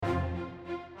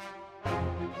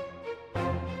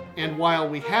And while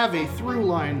we have a through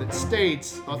line that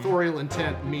states authorial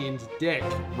intent means dick.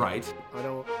 Right. I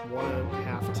don't want to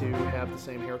have the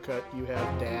same haircut you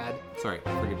have, Dad. Sorry,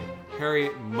 forgive me. Harry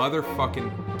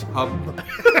motherfucking Tubman.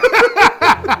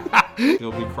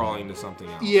 He'll be crawling to something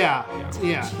else. Yeah,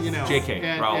 you know.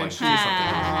 JK, Rowling, do something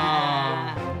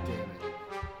else. Damn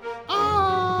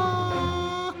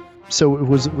it. So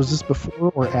was this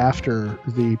before or after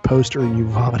the poster and you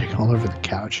vomiting all over the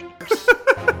couch?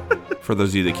 For those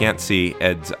of you that can't see,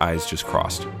 Ed's eyes just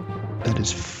crossed. That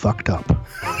is fucked up.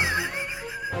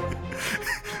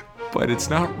 But it's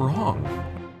not wrong.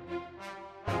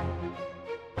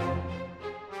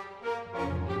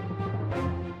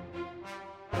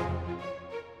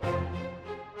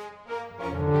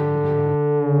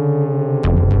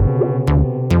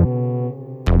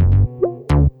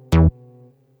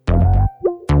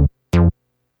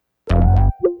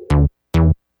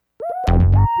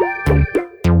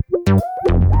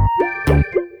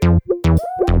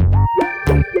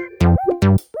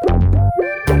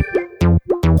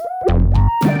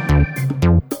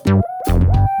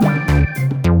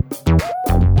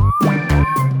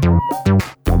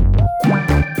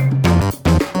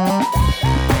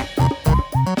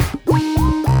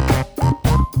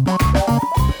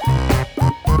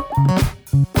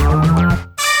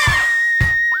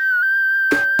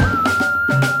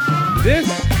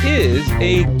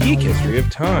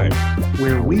 Time,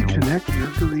 where we connect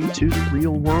Mercury to the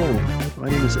real world. My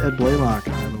name is Ed Blaylock.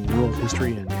 I'm a world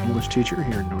history and English teacher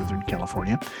here in Northern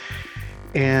California.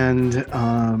 And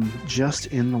just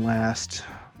in the last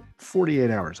 48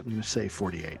 hours, I'm going to say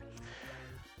 48,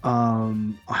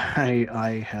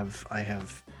 I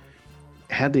have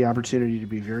had the opportunity to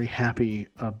be very happy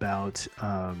about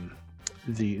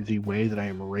the way that I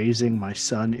am raising my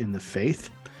son in the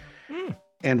faith.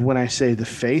 And when I say the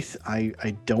faith,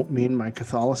 I don't mean my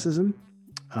Catholicism,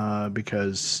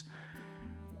 because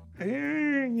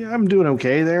I'm doing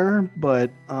okay there. But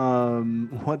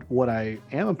what I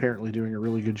am apparently doing a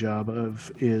really good job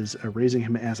of is raising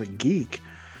him as a geek,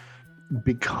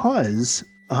 because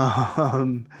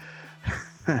last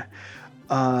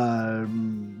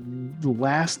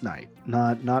night,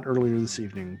 not earlier this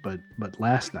evening, but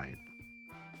last night.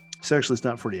 So actually, it's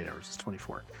not 48 hours; it's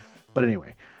 24. But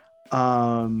anyway.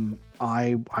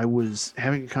 I was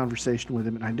having a conversation with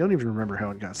him, and I don't even remember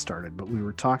how it got started, but we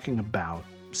were talking about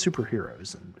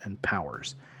superheroes and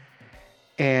powers.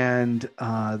 And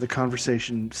the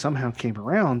conversation somehow came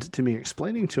around to me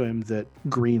explaining to him that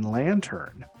Green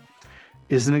Lantern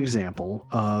is an example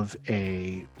of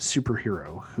a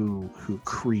superhero who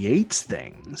creates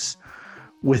things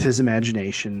with his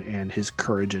imagination and his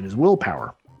courage and his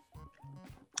willpower.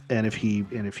 And if he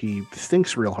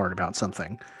thinks real hard about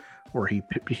something, or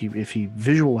if he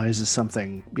visualizes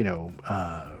something,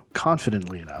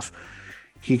 confidently enough,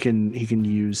 he can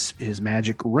use his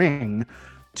magic ring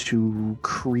to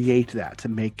create that, to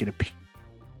make it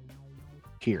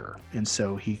appear. And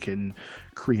so he can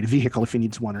create a vehicle if he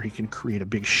needs one, or he can create a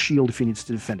big shield if he needs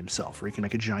to defend himself, or he can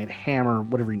make a giant hammer,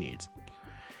 whatever he needs.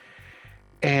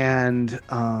 And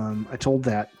I told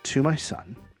that to my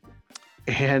son.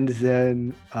 And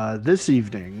then this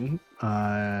evening,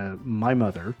 my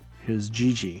mother, his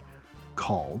Gigi,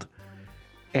 called,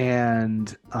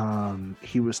 and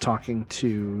he was talking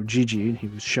to Gigi, and he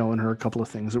was showing her a couple of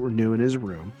things that were new in his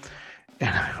room.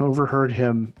 And I overheard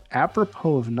him,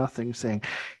 apropos of nothing, saying,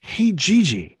 "Hey,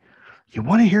 Gigi, you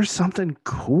want to hear something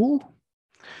cool?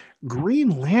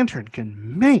 Green Lantern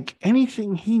can make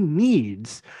anything he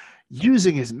needs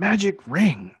using his magic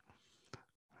ring."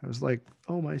 I was like,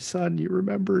 "Oh, my son, you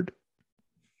remembered."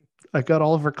 I got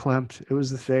Oliver Klempt. It was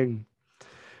the thing.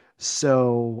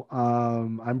 So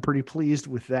I'm pretty pleased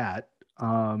with that.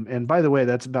 And by the way,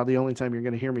 that's about the only time you're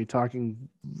going to hear me talking.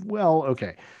 Well,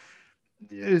 okay.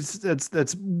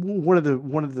 That's one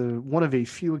of a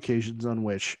few occasions on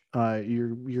which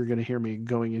you're going to hear me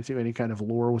going into any kind of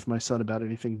lore with my son about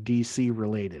anything DC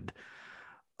related.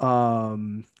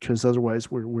 Because otherwise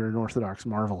we're an Orthodox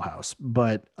Marvel house.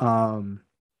 But and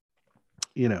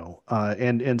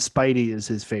Spidey is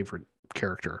his favorite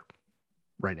character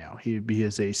right now. He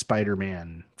is a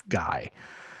Spider-Man guy.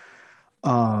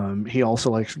 He also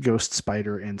likes Ghost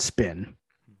Spider and Spin.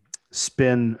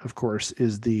 Spin, of course,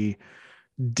 is the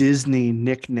Disney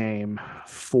nickname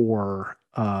for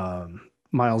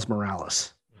Miles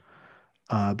Morales,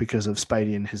 because of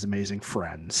Spidey and his amazing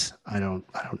friends. I don't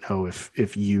know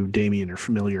if you, Damien, are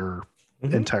familiar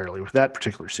entirely with that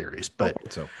particular series, but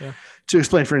to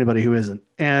explain for anybody who isn't.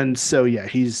 And so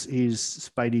he's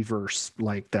Spideyverse,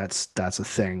 like that's a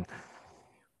thing.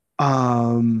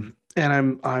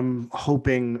 And I'm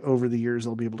hoping over the years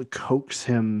I'll be able to coax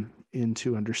him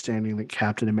into understanding that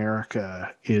Captain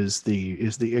America is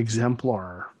the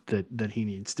exemplar that he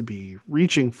needs to be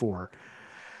reaching for.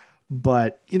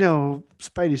 But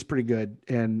Spidey's pretty good,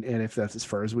 and if that's as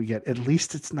far as we get, at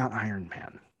least it's not Iron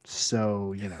Man.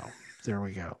 So there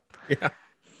we go. Yeah.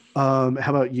 How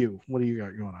about you? What do you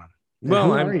got going on? And Well,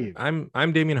 who are I'm you? I'm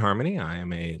I'm Damien Harmony. I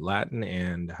am a Latin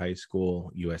and high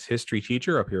school U.S. history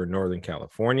teacher up here in Northern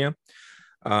California.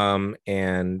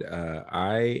 And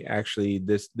I actually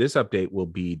this update will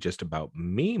be just about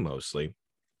me mostly.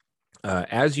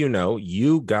 As you know,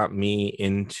 you got me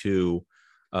into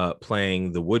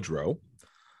playing the Woodrow.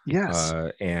 Yes.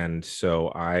 And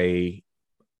so I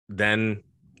then,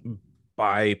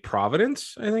 by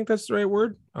Providence, I think that's the right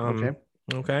word. Okay.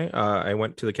 Okay. I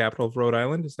went to the capital of Rhode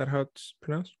Island. Is that how it's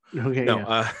pronounced? Okay. No.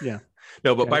 Yeah. Yeah.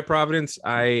 No, but Got by it. Providence,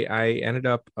 I ended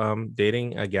up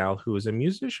dating a gal who was a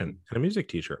musician and a music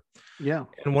teacher. Yeah.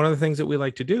 And one of the things that we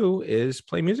like to do is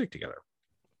play music together.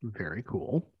 Very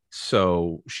cool.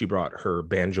 So she brought her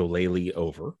banjolele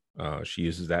over. She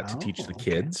uses that to teach the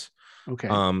Okay. kids. Okay.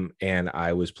 And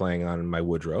I was playing on my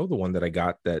Woodrow, the one that I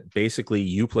got that basically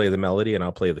you play the melody and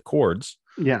I'll play the chords.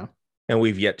 Yeah. And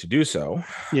we've yet to do so.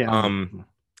 Yeah.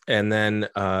 And then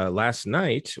last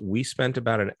night we spent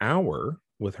about an hour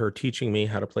with her teaching me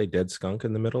how to play Dead Skunk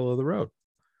in the Middle of the Road.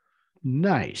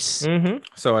 Nice.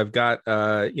 So I've got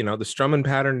the strumming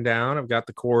pattern down. I've got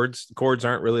the chords. The chords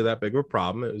aren't really that big of a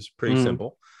problem. It was pretty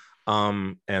simple.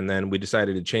 And then we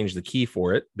decided to change the key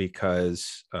for it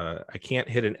because I can't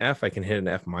hit an F. I can hit an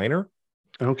F minor.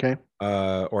 Okay.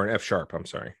 Or an F sharp. I'm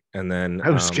sorry. And then I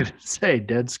was gonna say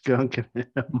Dead Skunk in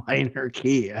a minor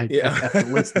key. I have to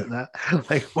listen to that.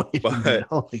 Like, wait a minute,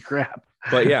 holy crap!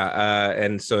 But yeah,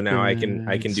 and so now I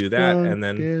can do that, and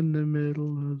then in the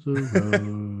middle of the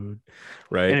road.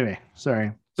 Right. Anyway,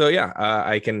 sorry. So yeah,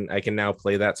 I can now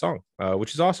play that song,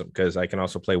 which is awesome because I can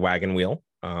also play Wagon Wheel.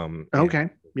 Okay.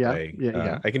 Yeah.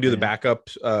 Yeah. I can do the backup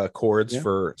chords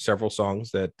for several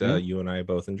songs that you and I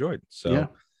both enjoyed. So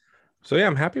yeah,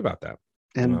 I'm happy about that.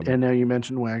 And now you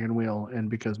mentioned Wagon Wheel, and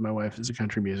because my wife is a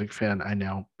country music fan, I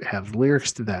now have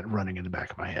lyrics to that running in the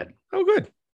back of my head. Oh, good.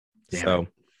 Damn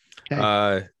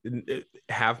so,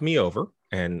 have me over,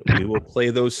 and we will play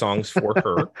those songs for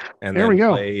her, and there then we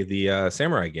go. play the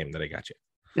samurai game that I got you.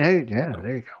 Yeah,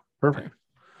 there you go. Perfect.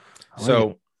 Okay.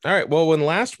 So, all right. Well, when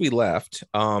last we left,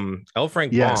 L.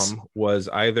 Frank Baum was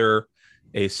either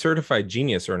a certified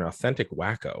genius or an authentic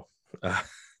wacko.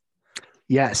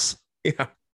 Yes. Yeah.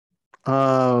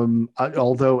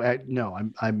 Although no,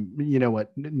 I'm you know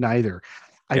what, neither.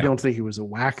 I don't think he was a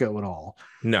wacko at all.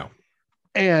 No.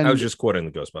 And I was just quoting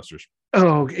the Ghostbusters.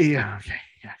 Oh, yeah. Okay.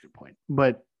 Yeah. Good point.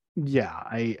 But yeah,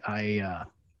 I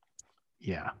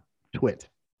twit.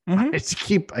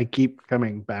 I keep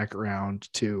coming back around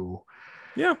to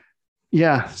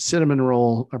cinnamon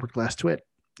roll upper class twit.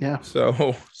 Yeah.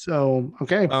 So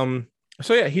okay.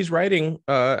 So yeah, he's writing.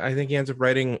 I think he ends up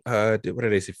writing. What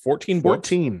did I say? 14 books.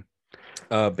 14.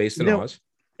 Based in Oz.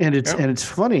 And it's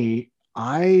funny.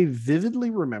 I vividly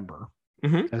remember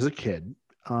as a kid.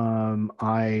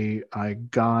 I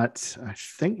got, I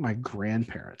think my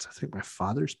grandparents, I think my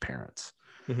father's parents,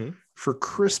 for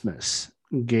Christmas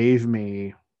gave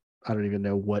me, I don't even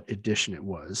know what edition it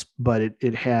was, but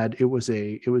it was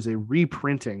a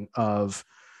reprinting of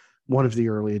one of the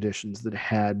early editions that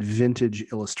had vintage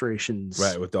illustrations,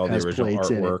 right, with all the original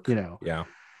artwork, yeah.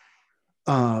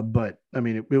 But I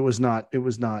mean, it was not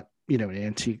an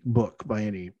antique book by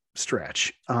any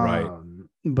stretch, right?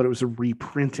 But it was a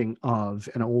reprinting of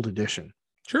an old edition.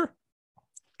 Sure.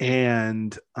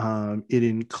 And it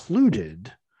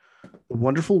included The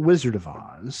Wonderful Wizard of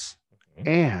Oz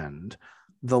and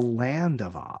The Land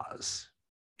of Oz.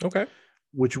 Okay.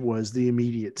 Which was the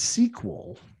immediate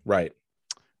sequel. Right.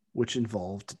 Which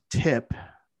involved Tip.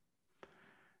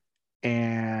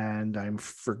 And I'm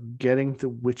forgetting the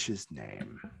witch's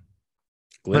name.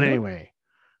 Glinda? But anyway.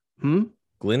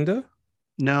 Glinda?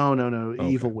 No. Okay.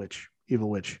 Evil witch.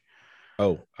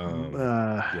 Oh,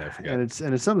 yeah, I forgot. And it's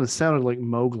something that sounded like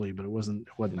Mowgli, but it wasn't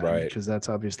right, because that's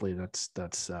obviously that's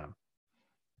I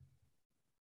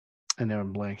know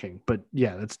I'm blanking, but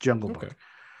yeah, that's Jungle Book.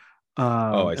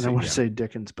 I see, I want to say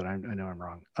Dickens, but I know I'm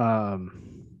wrong.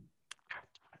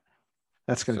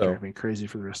 That's going to drive me crazy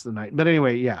for the rest of the night. But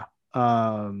anyway, yeah.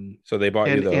 So they bought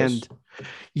you those,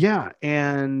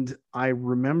 and I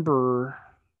remember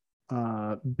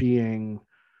being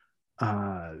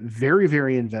very,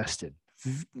 very invested,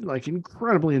 like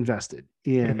incredibly invested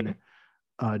in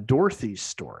Dorothy's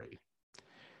story,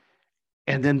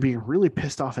 and then being really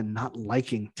pissed off and not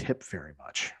liking Tip very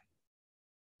much.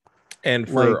 And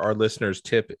for our listeners,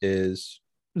 Tip is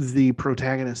the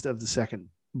protagonist of the second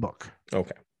book.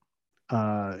 Okay.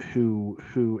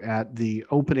 Who at the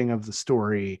opening of the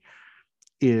story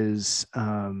is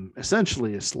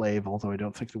essentially a slave, although I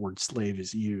don't think the word slave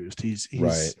is used. He's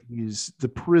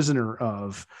the prisoner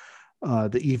of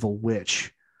the evil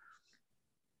witch.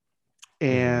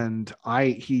 And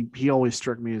he always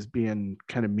struck me as being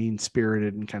kind of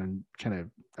mean-spirited and kind of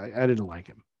I didn't like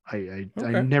him. I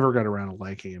never got around to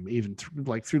liking him, even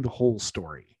through the whole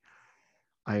story.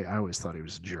 I always thought he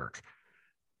was a jerk.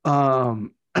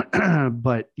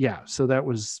 But yeah, so that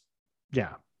was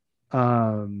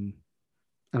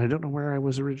and I don't know where I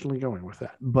was originally going with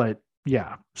that, but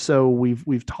yeah. So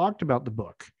we've talked about the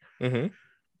book, and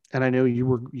I know you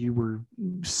were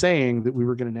saying that we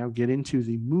were going to now get into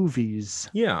the movies.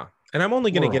 Yeah, and I'm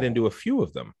only going to get into a few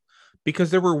of them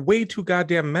because there were way too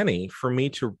goddamn many for me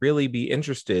to really be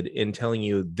interested in telling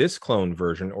you this clone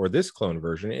version or this clone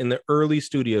version in the early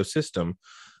studio system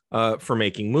for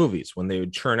making movies when they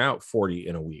would churn out 40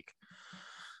 in a week.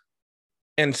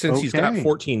 And since he's got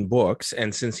 14 books,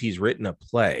 and since he's written a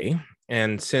play,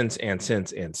 and since it's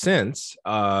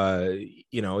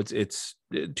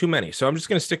too many. So I'm just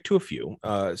going to stick to a few.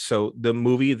 So the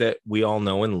movie that we all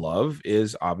know and love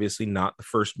is obviously not the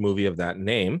first movie of that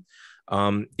name.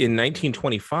 In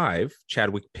 1925,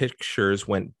 Chadwick Pictures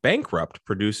went bankrupt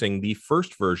producing the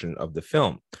first version of the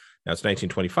film. Now it's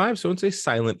 1925, so it's a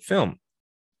silent film.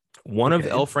 One of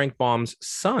L. Frank Baum's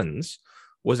sons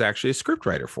was actually a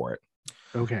scriptwriter for it.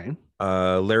 Okay.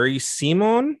 Larry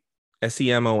Simon,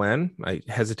 Semon. I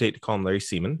hesitate to call him Larry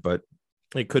Seaman, but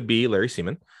it could be Larry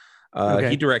Seaman.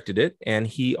 He directed it, and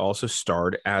he also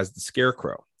starred as the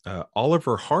Scarecrow.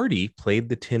 Oliver Hardy played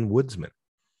the Tin Woodsman.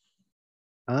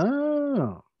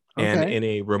 Oh. Okay. And in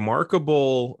a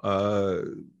remarkable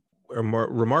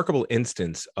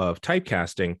instance of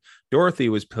typecasting, Dorothy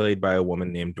was played by a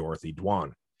woman named Dorothy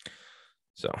Dwan.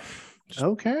 So,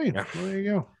 there you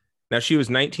go. Now, she was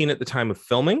 19 at the time of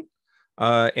filming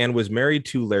and was married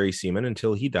to Larry Seaman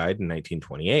until he died in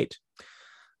 1928.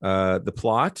 The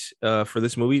plot for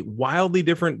this movie, wildly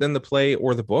different than the play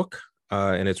or the book,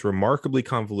 and it's remarkably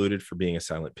convoluted for being a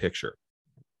silent picture.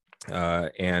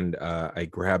 And I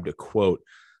grabbed a quote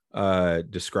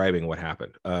describing what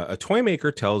happened. A toy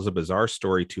maker tells a bizarre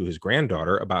story to his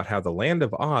granddaughter about how the land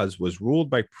of Oz was ruled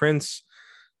by Prince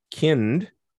Kind,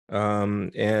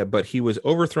 but he was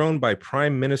overthrown by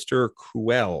Prime Minister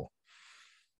Cruel.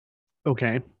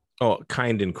 Okay. Oh,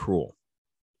 kind and cruel.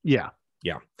 Yeah.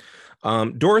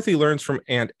 Dorothy learns from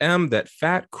Aunt Em that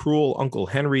fat, cruel Uncle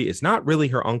Henry is not really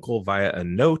her uncle via a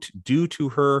note due to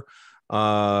her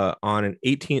on her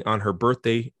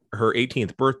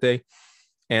 18th birthday,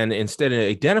 and instead it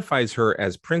identifies her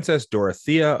as Princess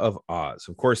Dorothea of Oz.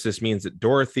 Of course, this means that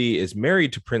Dorothy is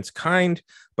married to Prince Kind,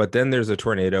 but then there's a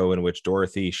tornado in which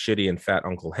Dorothy, shitty and fat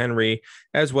Uncle Henry,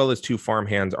 as well as two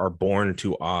farmhands are born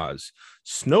to Oz.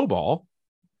 Snowball,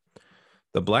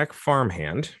 the black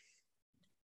farmhand,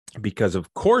 because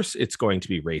of course it's going to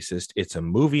be racist, it's a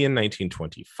movie in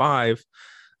 1925,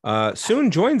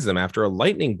 soon joins them after a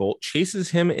lightning bolt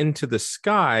chases him into the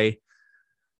sky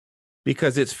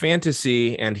because it's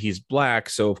fantasy and he's black.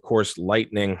 So, of course,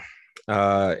 lightning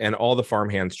and all the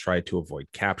farmhands try to avoid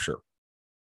capture.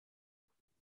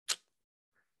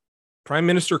 Prime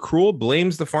Minister Cruel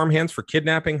blames the farmhands for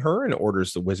kidnapping her and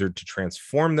orders the wizard to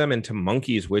transform them into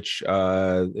monkeys, which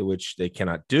they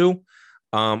cannot do,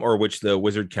 or which the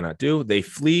wizard cannot do. They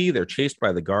flee. They're chased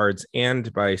by the guards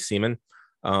and by Seaman.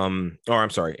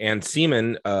 And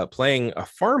Seaman, playing a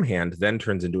farmhand, then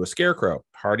turns into a scarecrow.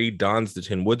 Hardy dons the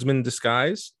Tin Woodsman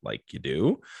disguise, like you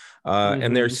do,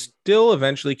 and they're still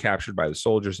eventually captured by the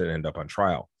soldiers and end up on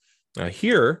trial.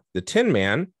 Here, the Tin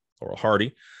Man, or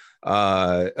Hardy,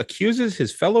 accuses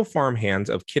his fellow farmhands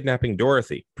of kidnapping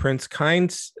Dorothy. Prince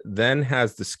Kind then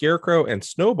has the Scarecrow and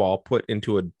Snowball put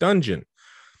into a dungeon.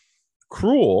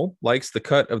 Cruel likes the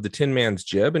cut of the Tin Man's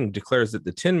jib and declares that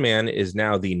the Tin Man is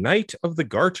now the Knight of the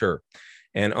Garter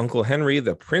and Uncle Henry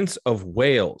the Prince of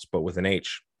Wales, but with an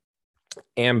H.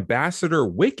 Ambassador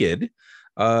Wicked,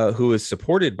 who is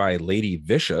supported by Lady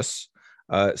Vicious,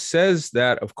 says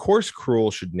that, of course,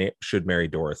 Cruel should marry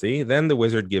Dorothy. Then the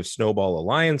wizard gives Snowball a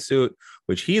lion suit,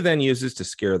 which he then uses to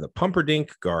scare the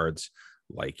Pumperdink guards,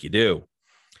 like you do.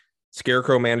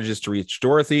 Scarecrow manages to reach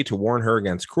Dorothy to warn her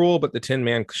against Cruel, but the Tin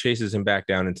Man chases him back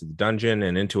down into the dungeon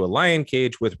and into a lion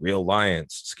cage with real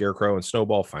lions. Scarecrow and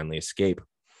Snowball finally escape.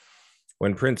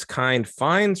 When Prince Kind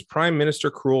finds Prime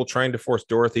Minister Cruel trying to force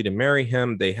Dorothy to marry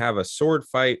him, they have a sword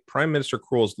fight. Prime Minister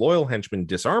Cruel's loyal henchmen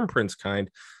disarm Prince Kind,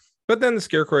 but then the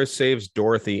Scarecrow saves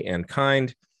Dorothy and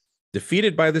Kind.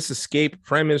 Defeated by this escape,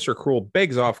 Prime Minister Cruel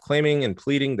begs off, claiming and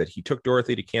pleading that he took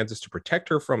Dorothy to Kansas to protect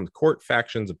her from the court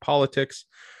factions of politics.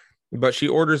 But she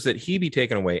orders that he be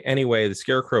taken away anyway. The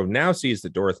Scarecrow now sees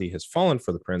that Dorothy has fallen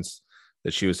for the prince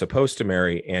that she was supposed to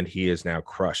marry, and he is now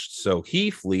crushed. So he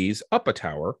flees up a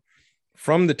tower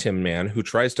from the Tin Man, who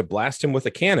tries to blast him with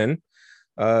a cannon.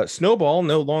 Snowball,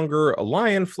 no longer a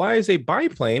lion, flies a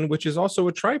biplane, which is also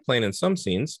a triplane in some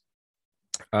scenes,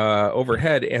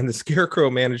 overhead, and the Scarecrow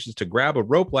manages to grab a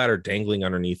rope ladder dangling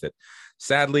underneath it.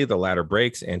 Sadly, the ladder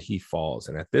breaks and he falls.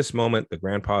 And at this moment, the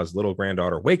grandpa's little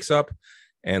granddaughter wakes up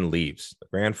and leaves. The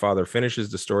grandfather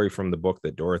finishes the story from the book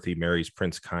that Dorothy marries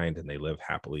Prince Kind and they live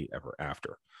happily ever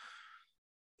after.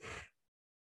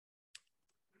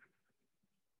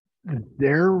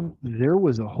 There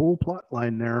was a whole plot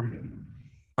line there.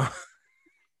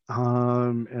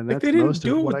 And that's they didn't most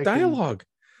do of it what with I dialogue.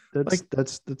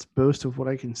 That's most of what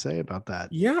I can say about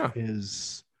that. Yeah.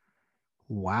 Is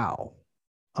wow.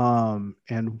 And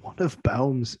one of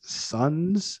Baum's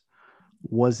sons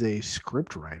was a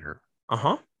script writer.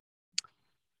 Uh-huh.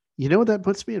 You know what that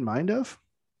puts me in mind of?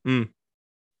 Do you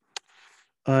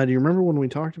remember when we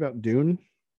talked about Dune?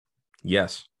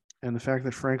 Yes. And the fact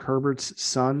that Frank Herbert's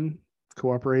son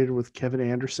cooperated with Kevin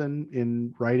Anderson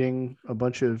in writing a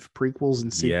bunch of prequels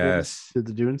and sequels to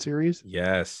the Dune series?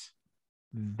 Yes.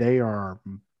 They are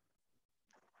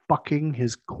fucking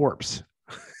his corpse.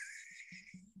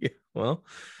 Yeah, well,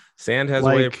 sand has a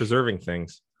way of preserving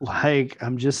things.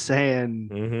 I'm just saying,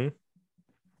 Mm-hmm.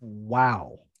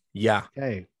 Wow. Yeah.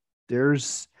 Okay.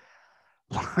 There's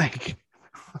like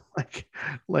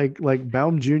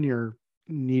Baum Jr.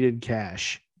 needed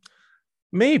cash.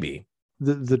 Maybe.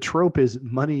 The trope is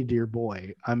money, dear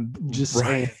boy. I'm just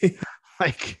saying,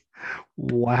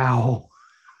 wow.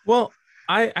 Well,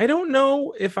 I don't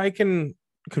know if I can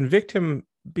convict him,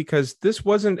 because this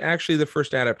wasn't actually the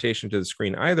first adaptation to the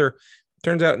screen either.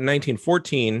 Turns out in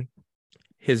 1914,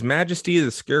 His Majesty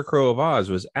the Scarecrow of Oz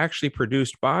was actually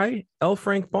produced by L.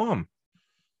 Frank Baum.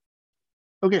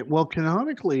 Okay, well,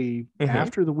 canonically,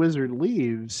 after the wizard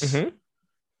leaves, His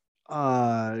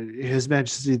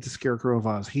Majesty the Scarecrow of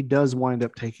Oz, he does wind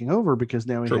up taking over, because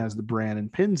now he has the bran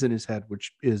and pins in his head,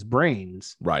 which is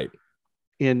brains. Right.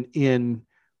 In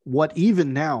what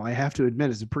even now I have to admit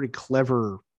is a pretty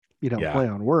clever, play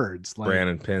on words, like bran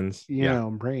and pins,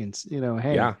 brains.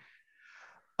 Hey, yeah.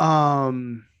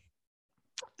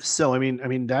 So I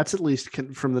mean that's at least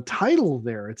from the title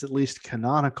there, it's at least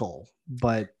canonical.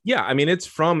 But yeah, I mean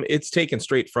it's taken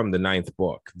straight from the 9th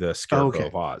book, The Scarecrow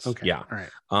of Oz. Okay. Yeah. All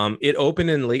right. It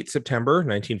opened in late September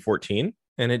 1914,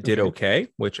 and it did okay,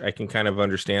 which I can kind of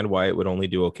understand why it would only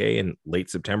do okay in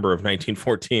late September of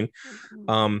 1914.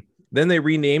 Then they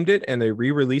renamed it and they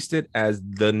re-released it as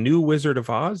The New Wizard of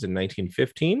Oz in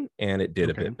 1915, and it did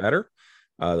a bit better.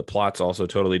 The plot's also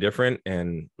totally different,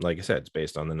 and like I said, it's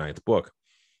based on the 9th book.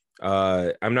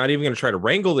 I'm not even going to try to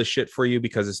wrangle this shit for you,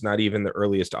 because it's not even the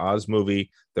earliest Oz movie.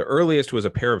 The earliest was a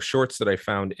pair of shorts that I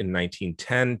found in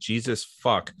 1910. Jesus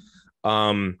fuck.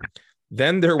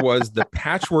 Then there was The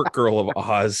Patchwork Girl of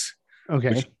Oz,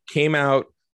 which came out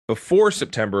before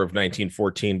September of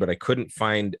 1914, but I couldn't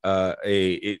find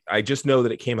I just know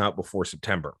that it came out before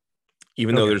September.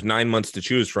 Even though there's 9 months to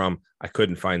choose from, I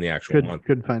couldn't find the actual one.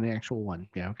 Couldn't find the actual one.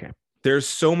 Yeah, okay. There's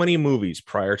so many movies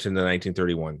prior to the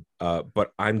 1931,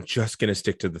 but I'm just going to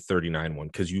stick to the 39 one,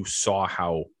 because you saw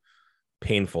how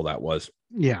painful that was.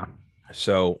 Yeah.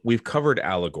 So we've covered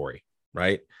allegory,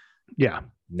 right? Yeah.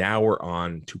 Now we're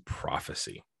on to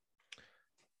prophecy.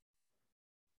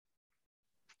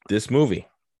 This movie.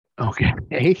 Okay.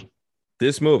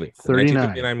 This movie, the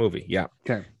 1939 movie,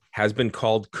 okay, has been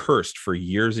called cursed for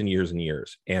years and years and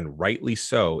years, and rightly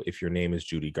so if your name is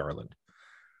Judy Garland.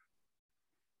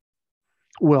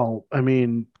 Well, I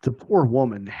mean, the poor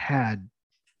woman She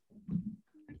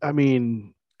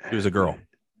was a girl.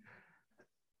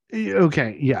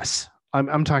 Okay, yes.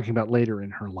 I'm talking about later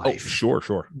in her life. Oh,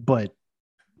 sure. But,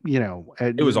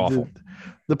 it was awful.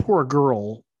 The poor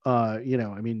girl,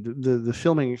 the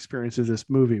filming experience of this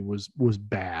movie was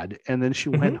bad. And then she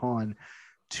went on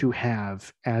to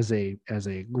have, as a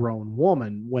grown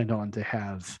woman, went on to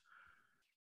have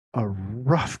a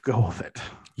rough go of it.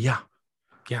 Yeah.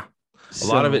 A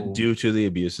lot of it due to the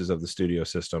abuses of the studio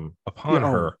system upon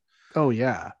her. Oh,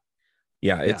 yeah.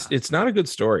 Yeah, it's not a good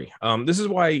story. This is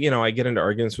why, I get into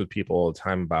arguments with people all the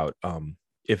time about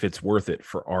if it's worth it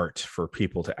for art for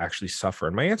people to actually suffer.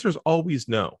 And my answer is always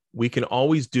no. We can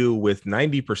always do with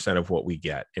 90% of what we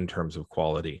get in terms of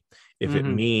quality if it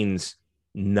means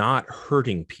not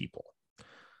hurting people.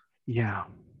 Yeah.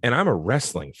 And I'm a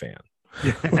wrestling fan.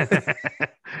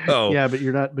 Oh, yeah, but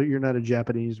you're not a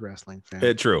Japanese wrestling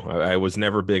fan. true. I was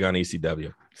never big on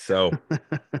ECW. So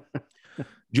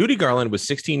Judy Garland was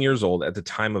 16 years old at the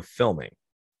time of filming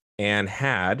and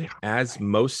had, as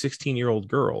most 16-year-old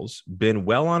girls, been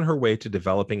well on her way to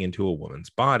developing into a woman's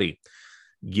body.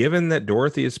 Given that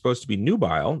Dorothy is supposed to be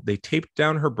nubile, they taped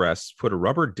down her breasts, put a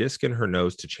rubber disc in her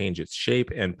nose to change its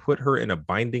shape, and put her in a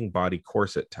binding body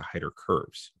corset to hide her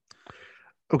curves.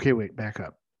 Okay, wait, back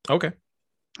up. Okay.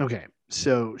 Okay,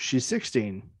 so she's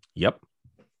 16. Yep.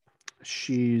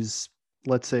 She's,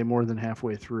 let's say, more than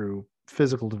halfway through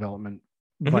physical development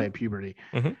via puberty.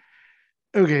 Mhm.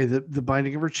 Okay, the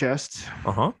binding of her chest,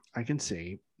 Uh-huh. I can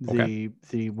see. Okay.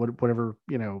 The whatever,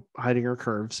 hiding her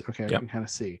curves. Okay, I Yep. can kind of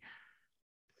see.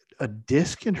 A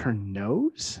disc in her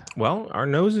nose? Well, our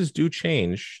noses do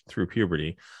change through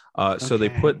puberty. So they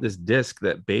Okay. put this disc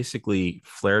that basically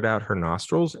flared out her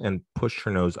nostrils and pushed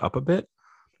her nose up a bit.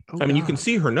 Oh, I mean, you can God.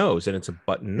 see her nose, and it's a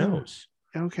button Yeah. nose.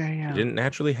 Okay, She yeah. didn't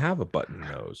naturally have a button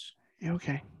nose.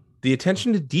 Okay. The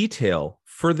attention to detail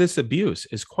for this abuse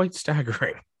is quite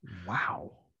staggering.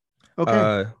 Wow.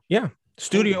 Okay. Yeah.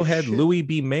 Studio Holy head shit. Louis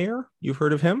B. Mayer, you've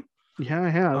heard of him? Yeah, I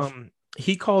have.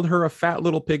 He called her a fat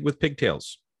little pig with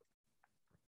pigtails.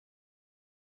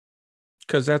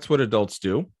 Because that's what adults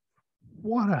do.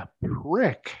 What a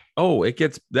prick. Oh,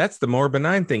 that's the more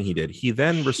benign thing he did. He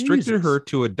then restricted Jesus. her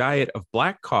to a diet of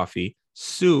black coffee,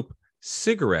 soup,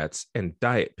 cigarettes, and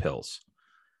diet pills.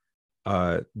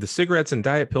 The cigarettes and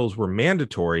diet pills were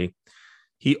mandatory.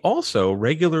 He also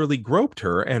regularly groped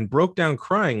her and broke down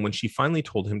crying when she finally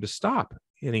told him to stop.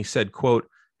 And he said, quote,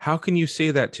 "How can you say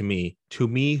that to me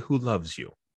who loves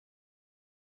you?"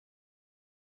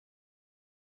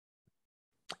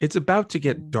 It's about to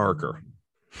get darker.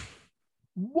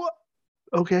 What?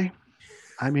 Okay.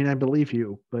 I mean, I believe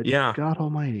you, but Yeah. God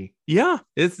Almighty. Yeah,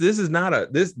 this is not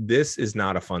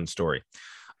a fun story.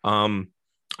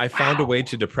 I found a way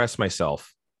to depress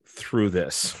myself through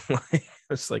this.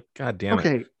 It's like, God damn it.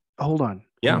 Okay, hold on.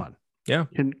 Yeah. Hold on. Yeah.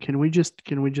 Can we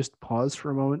just pause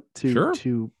for a moment Sure.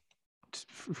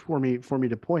 for me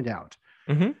to point out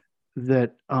Mhm.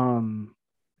 that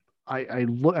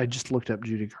I just looked up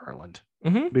Judy Garland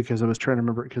Mhm. because I was trying to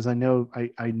remember, because I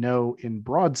know in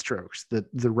broad strokes that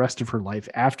the rest of her life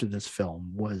after this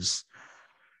film was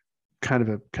kind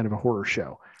of a horror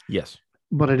show, Yes.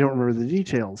 but I don't remember the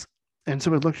details. And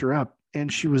so I looked her up,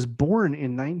 and she was born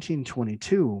in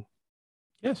 1922.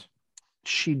 Yes.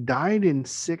 She died in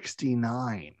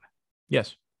 69.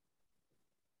 Yes.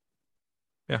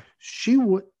 She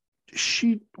was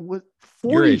Your age.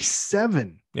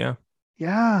 47. Yeah.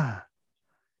 Yeah.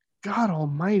 God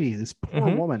Almighty, this poor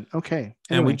Mhm. woman. Okay.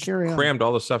 And we Anyway, carry on. crammed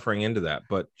all the suffering into that.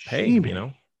 But hey, Jiminy.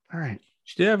 All right.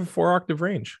 she did have a 4-octave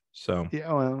range. So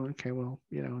Yeah. Well. Okay. Well.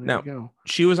 There Now- you go.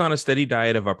 she was on a steady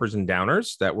diet of uppers and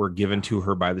downers that were given to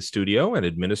her by the studio and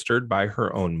administered by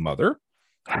her own mother,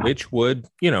 which would,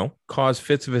 cause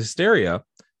fits of hysteria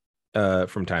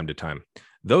from time to time.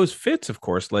 Those fits, of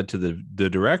course, led to the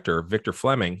director, Victor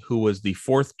Fleming, who was the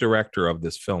 4th director of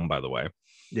this film, by the way,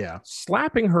 Yeah.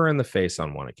 slapping her in the face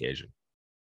on one occasion.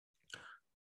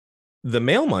 The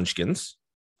male munchkins,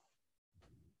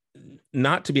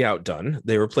 not to be outdone,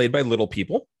 they were played by little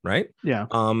people, right? Yeah.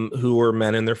 Who were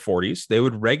men in their 40s. They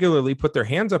would regularly put their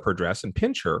hands up her dress and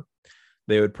pinch her.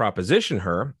 They would proposition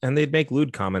her, and they'd make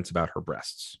lewd comments about her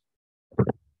breasts.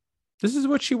 This is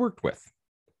what she worked with.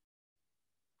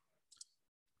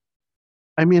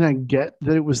 I mean, I get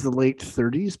that it was the late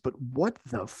 30s, but what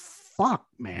the fuck,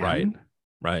 man?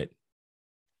 Right.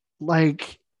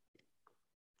 Like,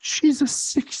 she's a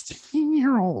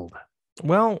 16-year-old.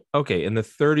 Well, okay. In the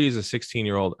 30s, a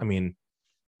 16-year-old, I mean,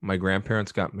 my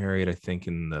grandparents got married, I think,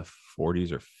 in the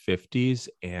 40s or 50s,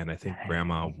 and I think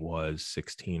grandma was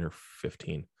 16 or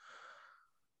 15.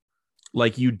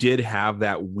 Like, you did have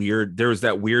there was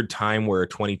that weird time where a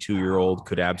 22-year-old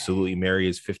could absolutely marry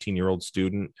his 15-year-old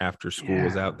student after school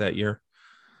was out that year.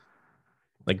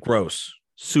 Like, gross,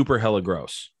 super hella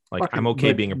gross. Like, I'm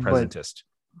okay being a presentist.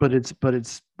 But it's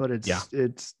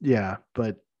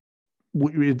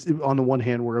on the one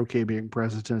hand, we're okay being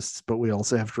presentists, but we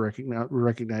also have to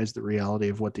recognize the reality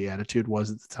of what the attitude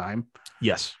was at the time.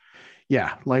 Yes.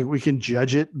 Yeah. Like, we can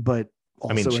judge it, but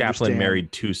also, I mean, Chaplin understand...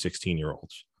 married 2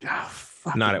 16-year-olds.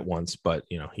 Not at once, but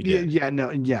he did.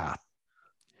 Yeah.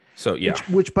 So yeah.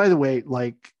 Which by the way,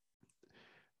 like,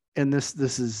 and this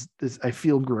is I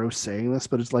feel gross saying this,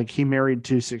 but it's like he married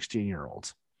 2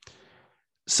 16-year-olds.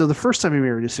 So the first time he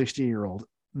married a 16-year-old,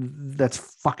 that's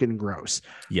fucking gross.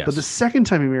 Yes. But the second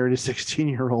time he married a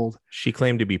 16-year-old, she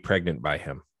claimed to be pregnant by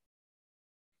him.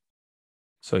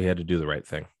 So he had to do the right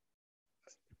thing.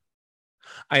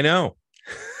 I know.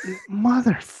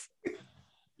 Mother.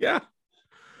 Yeah.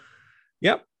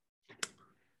 Yep.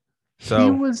 He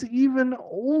So was even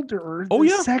older Oh, the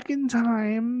yeah. second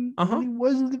time when he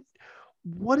wasn't.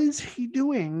 What is he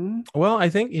doing? well, I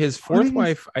think his fourth Putting his-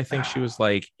 wife, I think she was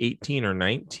like 18 or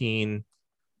 19,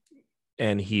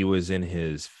 and he was in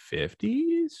his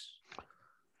 50s.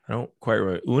 I don't quite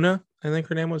remember. Una, I think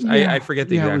her name was. I forget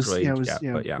the exact age gap,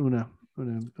 but yeah. Una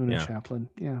Yeah. Chaplin.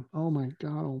 Yeah. Oh my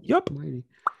God. Yep. Almighty.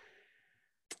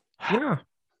 Yeah.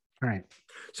 All right.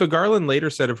 So Garland later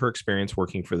said of her experience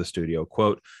working for the studio,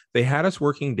 quote, "They had us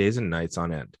working days and nights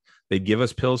on end. They'd give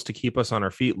us pills to keep us on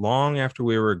our feet long after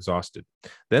we were exhausted.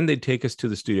 Then they'd take us to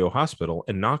the studio hospital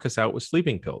and knock us out with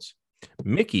sleeping pills.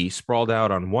 Mickey sprawled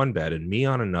out on one bed and me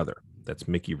on another." That's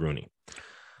Mickey Rooney.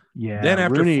 Yeah. Then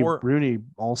after Rooney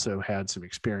also had some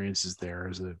experiences there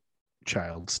as a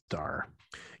child star.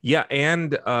 Yeah,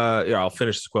 and I'll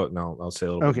finish this quote and I'll say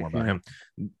a little bit more about him.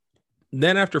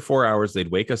 Then after 4 hours,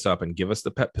 they'd wake us up and give us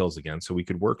the pep pills again so we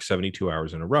could work 72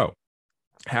 hours in a row.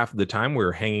 Half of the time we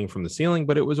were hanging from the ceiling,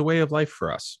 but it was a way of life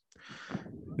for us.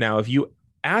 Now, if you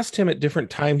asked him at different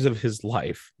times of his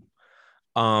life,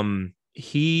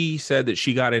 he said that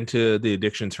she got into the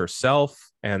addictions herself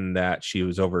and that she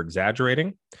was over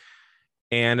exaggerating.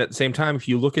 And at the same time, if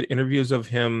you look at interviews of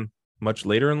him much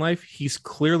later in life, he's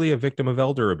clearly a victim of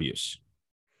elder abuse.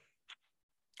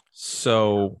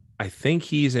 So I think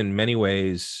he's in many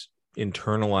ways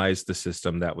internalized the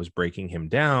system that was breaking him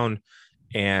down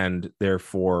and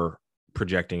therefore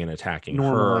projecting and attacking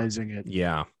normalizing it.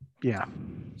 Yeah. Yeah.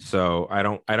 So I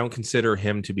don't consider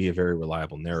him to be a very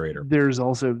reliable narrator. There's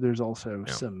also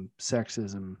some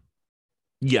sexism.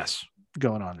 Yes.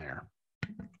 Going on there.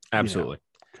 Absolutely.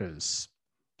 Because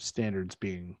standards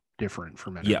being different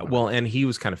for men. Yeah, well, and he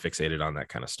was kind of fixated on that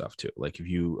kind of stuff too. Like if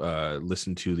you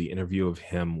listen to the interview of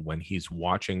him when he's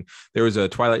watching, there was a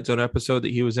Twilight Zone episode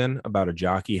that he was in about a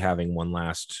jockey having one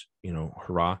last,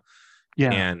 hurrah.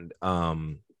 Yeah. And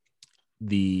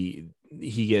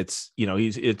he gets,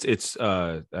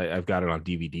 I've got it on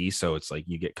DVD, so it's like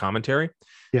you get commentary.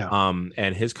 Yeah.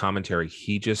 And his commentary,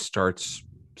 he just starts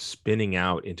spinning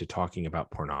out into talking about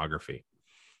pornography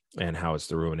and how it's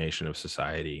the ruination of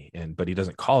society. But he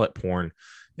doesn't call it porn.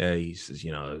 He says,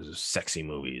 sexy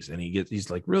movies, and he's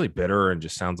like really bitter and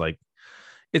just sounds like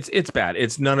it's bad.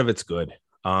 It's none of it's good.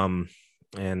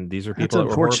 And these are people that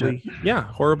were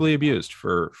horribly abused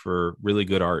for really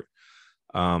good art.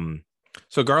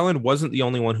 So Garland wasn't the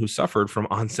only one who suffered from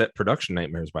on-set production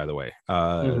nightmares, by the way.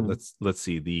 Let's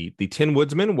see. The Tin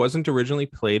Woodsman wasn't originally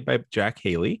played by Jack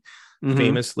Haley.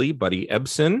 Famously, Buddy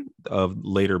Ebsen of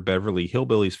later Beverly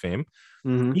Hillbillies fame,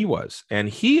 he was. And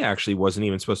he actually wasn't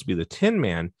even supposed to be the Tin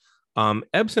Man.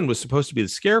 Ebsen was supposed to be the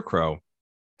Scarecrow,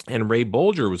 and Ray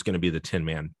Bolger was going to be the Tin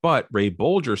Man. But Ray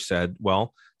Bolger said,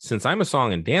 well, since I'm a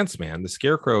song and dance man, the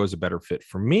Scarecrow is a better fit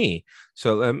for me.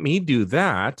 So let me do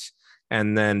that.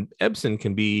 And then Ebsen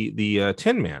can be the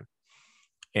Tin Man.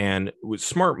 And it was a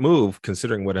smart move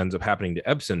considering what ends up happening to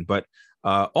Ebsen. But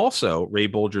also, Ray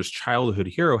Bolger's childhood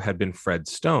hero had been Fred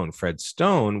Stone. Fred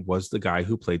Stone was the guy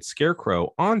who played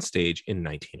Scarecrow on stage in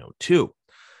 1902.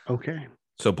 Okay.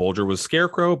 So Bolger was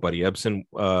Scarecrow. Buddy Ebsen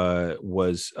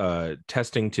was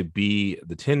testing to be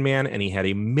the Tin Man, and he had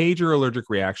a major allergic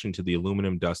reaction to the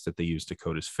aluminum dust that they used to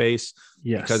coat his face.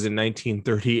 Yes. Because in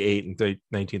 1938 and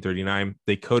 1939,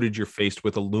 they coated your face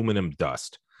with aluminum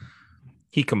dust.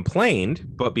 He complained,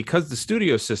 but because the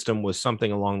studio system was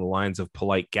something along the lines of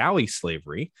polite galley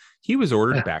slavery, he was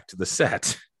ordered back to the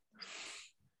set.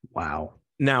 Wow.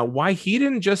 Now, why he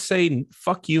didn't just say,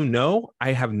 fuck you, no,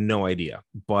 I have no idea.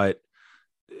 But,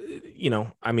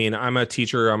 I'm a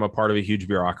teacher. I'm a part of a huge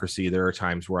bureaucracy. There are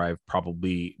times where I've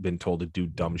probably been told to do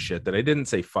dumb shit that I didn't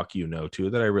say fuck you, no to,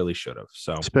 that I really should have.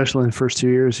 So, especially in the first 2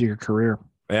 years of your career.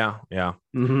 Yeah.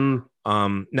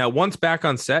 Now, once back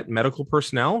on set, medical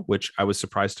personnel, which I was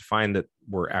surprised to find that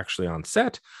were actually on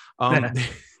set,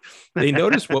 they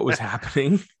noticed what was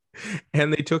happening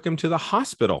and they took him to the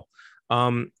hospital.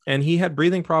 And he had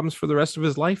breathing problems for the rest of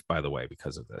his life, by the way,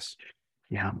 because of this.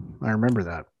 Yeah, I remember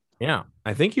that. Yeah,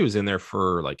 I think he was in there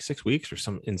for like 6 weeks or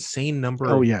some insane number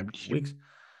of weeks.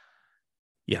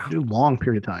 Yeah. A long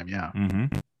period of time, yeah.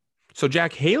 So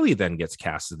Jack Haley then gets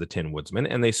cast as the Tin Woodsman,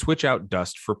 and they switch out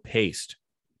dust for paste.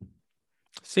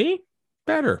 See?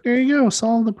 Better. There you go.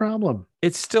 Solve the problem.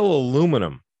 It's still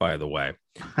aluminum, by the way.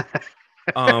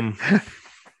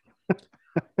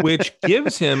 Which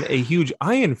gives him a huge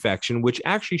eye infection, which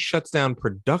actually shuts down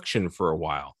production for a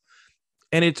while.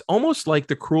 And it's almost like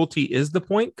the cruelty is the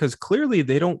point, because clearly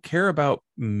they don't care about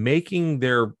making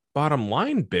their bottom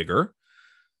line bigger,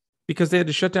 because they had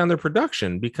to shut down their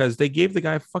production because they gave the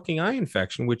guy a fucking eye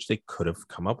infection, which they could have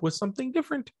come up with something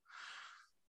different.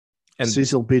 And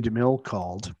Cecil B. DeMille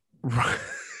called.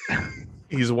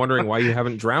 He's wondering why you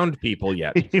haven't drowned people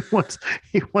yet. He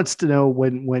wants to know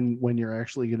when you're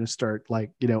actually going to start,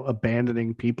 like,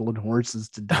 abandoning people and horses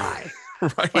to die.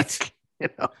 Right. Like,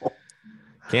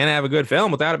 Can't have a good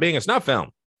film without it being a snuff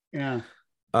film. Yeah.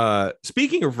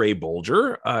 Speaking of Ray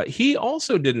Bolger, he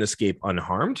also didn't escape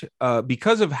unharmed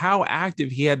because of how active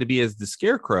he had to be as the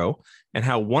Scarecrow and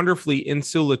how wonderfully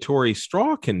insulatory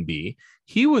straw can be.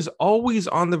 He was always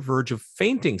on the verge of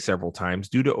fainting several times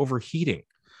due to overheating.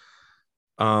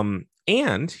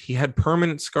 And he had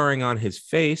permanent scarring on his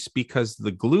face because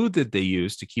the glue that they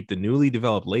used to keep the newly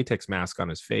developed latex mask on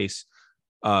his face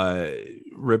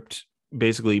ripped.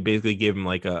 Basically gave him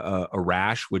like a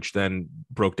rash, which then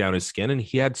broke down his skin, and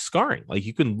he had scarring. Like,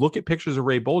 you can look at pictures of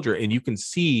Ray Bolger and you can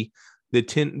see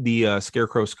the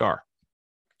Scarecrow scar.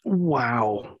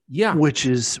 Wow. Yeah. Which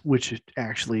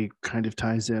actually kind of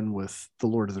ties in with the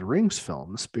Lord of the Rings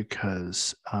films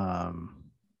because, God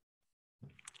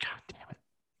damn it.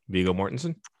 Viggo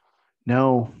Mortensen?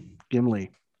 No,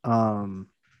 Gimli. And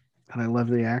I love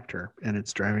the actor, and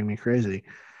it's driving me crazy.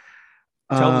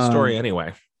 Tell the story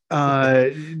anyway. He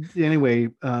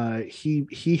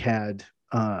had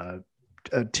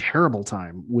a terrible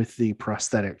time with the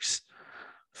prosthetics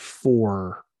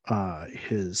for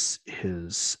his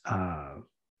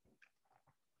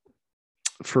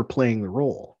for playing the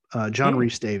role. John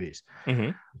Rhys Davies.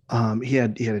 Mm-hmm. He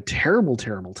had a terrible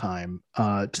time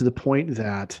to the point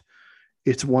that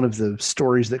it's one of the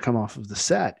stories that come off of the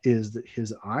set is that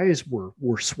his eyes were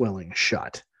swelling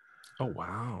shut. Oh,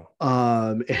 wow.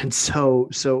 And so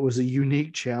it was a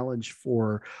unique challenge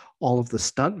for all of the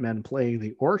stuntmen playing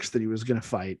the orcs that he was going to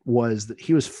fight, was that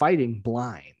he was fighting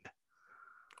blind.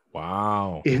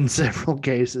 Wow. In several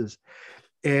cases.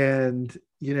 And,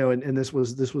 and this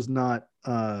was not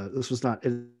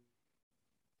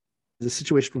the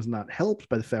situation was not helped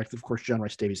by the fact that, of course, John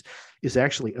Rhys Davies is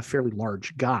actually a fairly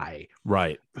large guy,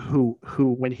 right? Who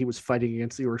when he was fighting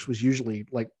against the orcs was usually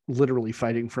like literally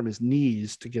fighting from his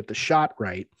knees to get the shot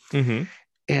right. Mm-hmm.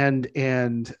 And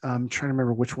I'm trying to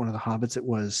remember which one of the hobbits it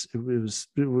was. It was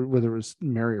whether it was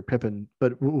Merry or Pippin,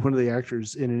 but one of the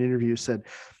actors in an interview said,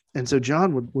 and so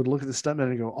John would look at the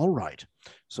stuntman and go, all right,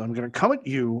 so I'm going to come at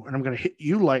you and I'm going to hit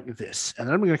you like this. And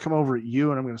then I'm going to come over at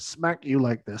you and I'm going to smack you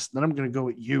like this. And then I'm going to go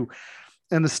at you.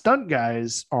 And the stunt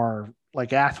guys are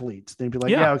like athletes. They'd be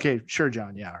like, yeah, okay, sure,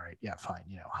 John. Yeah. All right. Yeah, fine.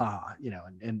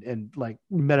 And like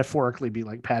metaphorically be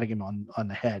like patting him on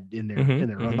the head in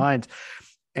their own minds.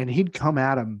 And he'd come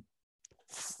at him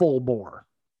full bore,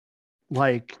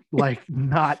 like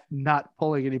not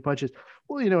pulling any punches.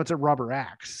 Well, it's a rubber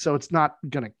axe, so it's not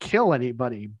going to kill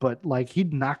anybody, but like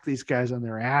he'd knock these guys on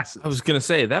their asses. I was going to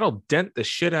say that'll dent the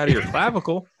shit out of your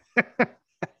clavicle.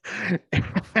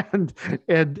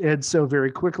 and so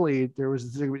very quickly there was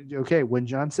this thing, okay, when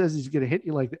John says he's going to hit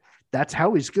you like that, that's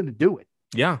how he's going to do it.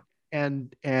 Yeah.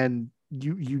 And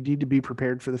you need to be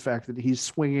prepared for the fact that he's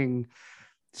swinging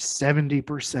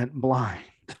 70% blind.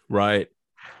 Right.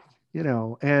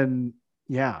 And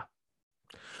yeah.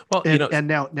 Well, and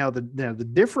now the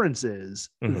difference is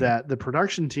that the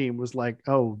production team was like,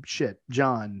 oh shit,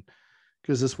 John,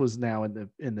 because this was now in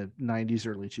the 90s,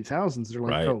 early 2000s. They're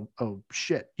like, right. oh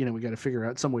shit, we got to figure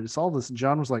out some way to solve this. And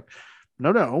John was like,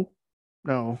 no,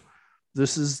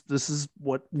 this is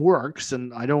what works,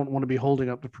 and I don't want to be holding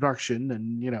up the production.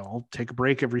 And I'll take a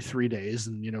break every 3 days,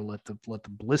 and let the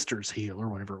blisters heal or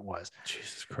whatever it was.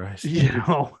 Jesus Christ,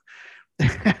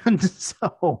 and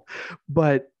so,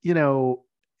 but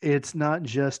it's not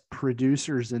just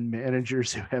producers and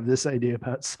managers who have this idea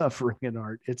about suffering in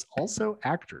art. It's also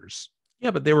actors.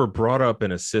 Yeah, but they were brought up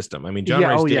in a system. I mean, John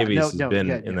Rhys Davies has been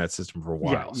in that system for a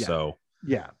while.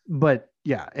 But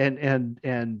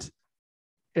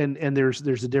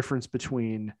there's a difference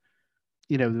between,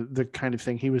 the kind of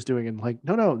thing he was doing and like,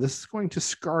 no, this is going to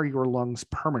scar your lungs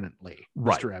permanently,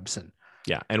 right. Mr. Ebsen.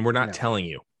 Yeah, and we're not telling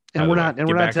you. And we're not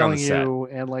telling you,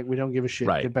 and like we don't give a shit.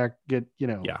 Right. Get back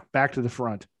to the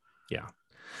front. Yeah.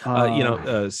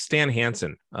 Stan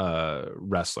Hansen,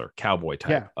 wrestler, cowboy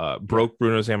type, broke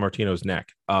Bruno Sammartino's neck.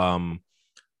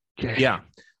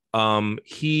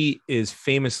 He is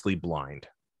famously blind,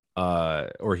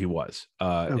 or he was,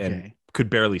 and could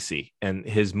barely see. And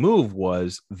his move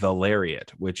was the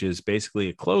lariat, which is basically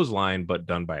a clothesline, but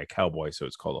done by a cowboy. So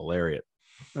it's called a lariat.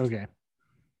 Okay.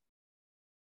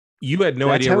 You had no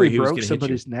idea where he was going to hit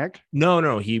somebody's neck?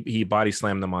 No, he body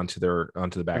slammed them onto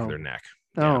the back of their neck.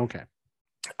 Oh, okay.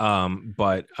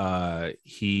 But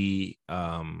he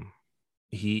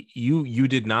You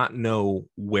did not know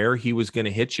where he was going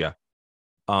to hit you.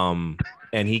 And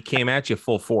he came at you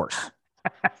full force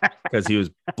because he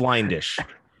was blindish,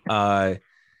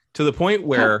 to the point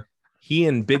where he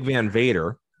and Big Van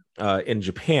Vader, in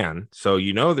Japan. So,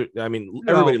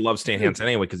 everybody loves Stan Hansen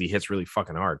anyway, because he hits really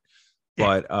fucking hard,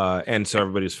 but, and so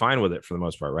everybody's fine with it for the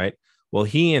most part. Right. Well,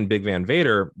 he and Big Van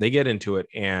Vader, they get into it,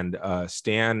 and,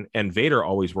 Stan and Vader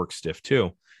always work stiff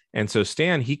too. And so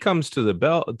Stan, he comes to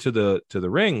the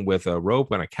ring with a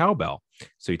rope and a cowbell.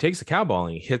 So he takes the cowbell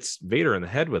and he hits Vader in the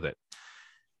head with it,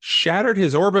 shattered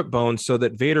his orbit bone so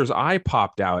that Vader's eye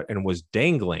popped out and was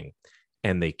dangling,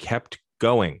 and they kept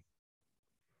going.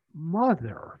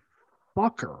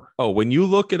 Motherfucker. Oh, when you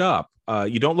look it up,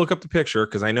 you don't look up the picture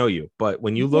because I know you, but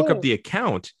when you look up the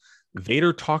account,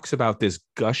 Vader talks about this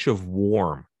gush of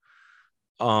warm.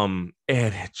 And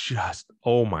it just,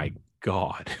 oh my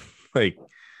God. Like,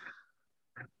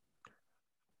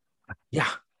 yeah.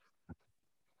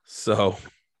 So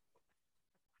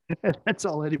that's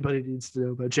all anybody needs to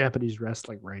know about Japanese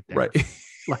wrestling right there. Right.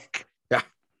 Like, yeah,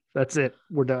 that's it.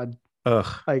 We're done. Ugh.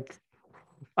 Like,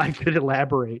 I could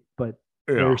elaborate, but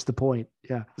there's the point.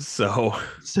 Yeah. So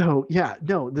yeah,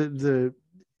 no,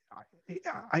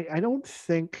 I don't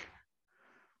think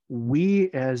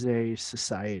we as a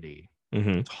society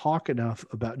talk enough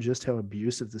about just how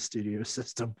abusive the studio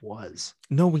system was.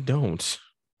 No, we don't.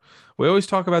 We always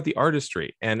talk about the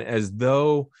artistry, and as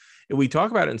though we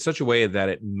talk about it in such a way that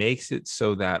it makes it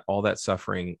so that all that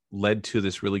suffering led to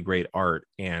this really great art,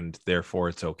 and therefore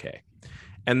it's okay.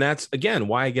 And that's, again,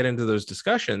 why I get into those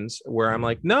discussions where I'm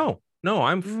like, no,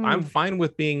 I'm fine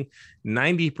with being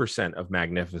 90% of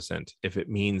magnificent if it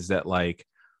means that, like,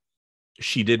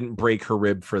 she didn't break her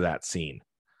rib for that scene,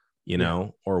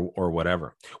 or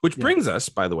whatever. Which brings us,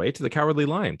 by the way, to the Cowardly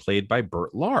Lion, played by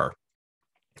Burt Lahr.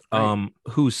 Right.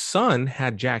 Whose son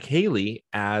had Jack Haley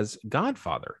as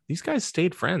Godfather. These guys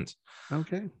stayed friends.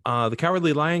 Okay. The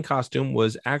Cowardly Lion costume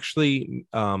was actually,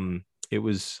 it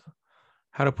was,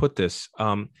 how to put this?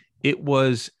 It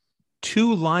was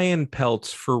 2 lion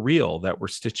pelts for real that were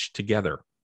stitched together.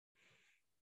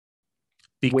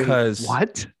 Because wait,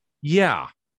 what? Yeah.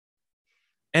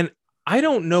 And I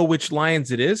don't know which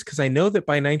lions it is, because I know that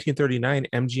by 1939,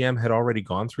 MGM had already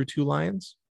gone through 2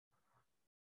 lions.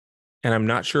 And I'm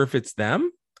not sure if it's them.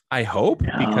 I hope,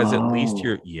 because at least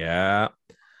yeah.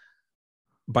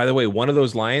 By the way, one of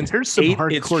those lions ate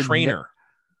its trainer.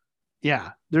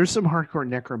 Yeah, there's some hardcore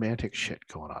necromantic shit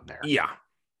going on there. Yeah.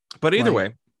 But either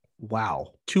way,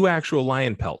 wow. 2 actual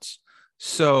lion pelts.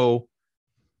 So,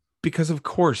 because of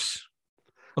course.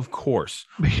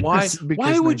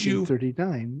 Why would you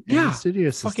 39? Yeah. Studio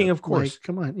system. Fucking of course. Like,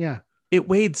 come on. Yeah. It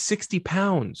weighed 60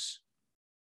 pounds.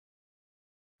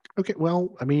 Okay,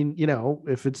 well, I mean,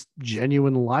 if it's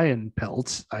genuine lion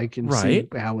pelts, I can see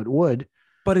how it would.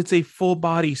 But it's a full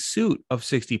body suit of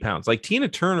 60 pounds. Like, Tina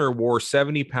Turner wore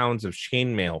 70 pounds of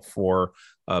chainmail for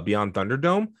Beyond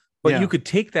Thunderdome, but you could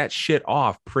take that shit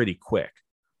off pretty quick,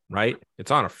 right?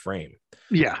 It's on a frame.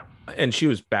 Yeah. And she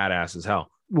was badass as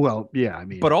hell. Well, yeah, I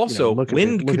mean, but also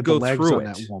wind could go through it.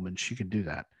 That woman, she could do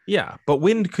that. Yeah, but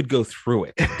wind could go through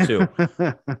it too.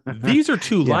 These are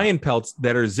 2 lion pelts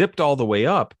that are zipped all the way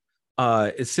up.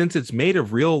 Since it's made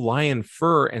of real lion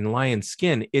fur and lion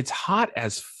skin, it's hot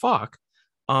as fuck.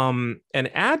 And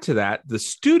add to that the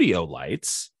studio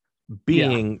lights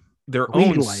being their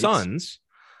own lights. Sons.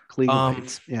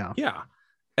 Lights. Yeah. Yeah.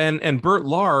 And Burt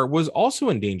Lahr was also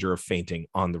in danger of fainting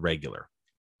on the regular.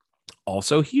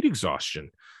 Also heat exhaustion.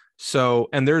 So,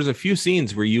 and there's a few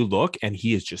scenes where you look and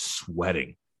he is just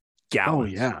sweating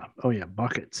gallons. Oh yeah,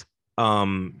 buckets.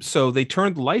 So they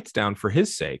turned the lights down for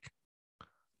his sake.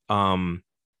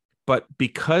 But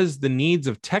because the needs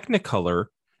of Technicolor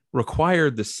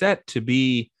required the set to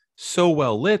be so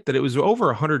well lit that it was over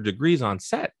 100 degrees on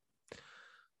set.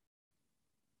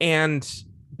 And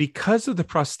because of the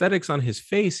prosthetics on his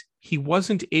face, he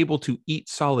wasn't able to eat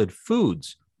solid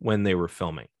foods when they were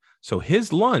filming. So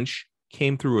his lunch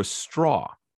came through a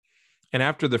straw. And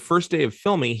after the first day of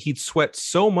filming, he'd sweat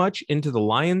so much into the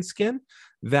lion skin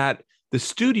that the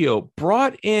studio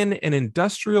brought in an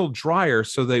industrial dryer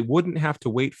so they wouldn't have to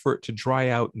wait for it to dry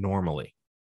out normally.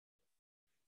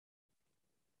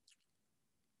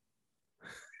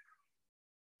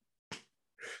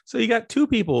 So you got 2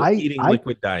 people eating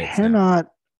liquid diets.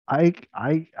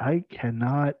 I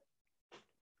cannot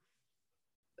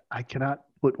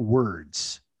put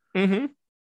words to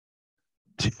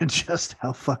just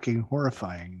how fucking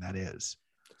horrifying that is.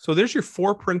 So there's your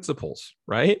 4 principles,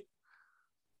 right?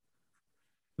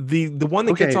 The one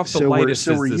that gets off the lightest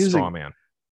is the straw man.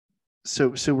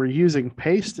 So we're using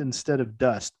paste instead of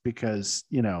dust because,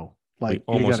 Like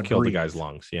we almost gotta killed the breathe. guy's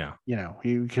lungs. Yeah. You know,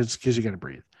 because you got to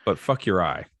breathe. But fuck your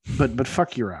eye. But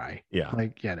fuck your eye. Yeah.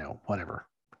 Like, you know, whatever.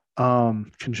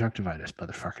 Conjunctivitis,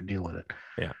 motherfucker, deal with it.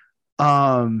 Yeah.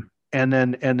 And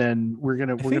then we're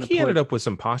gonna ended up with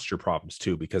some posture problems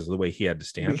too because of the way he had to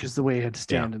stand. Because the way he had to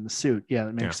stand in the suit. Yeah,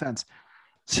 that makes sense.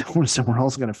 So we're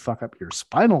also gonna fuck up your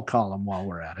spinal column while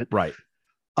we're at it. Right.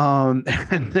 And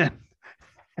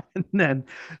then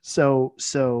so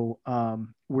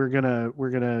we're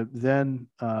gonna then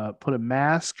put a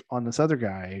mask on this other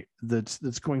guy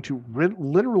that's going to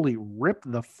literally rip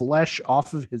the flesh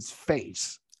off of his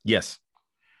face. Yes.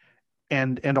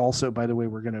 And also, by the way,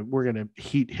 we're gonna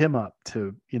heat him up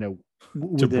to, you know,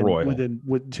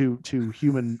 to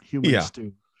human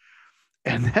stew.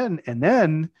 And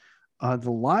then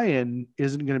the lion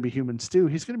isn't going to be human stew.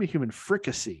 He's going to be human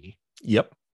fricassee.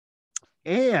 Yep.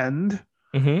 And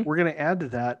we're going to add to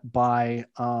that by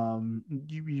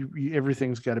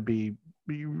everything's got to be,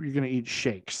 you're going to eat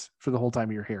shakes for the whole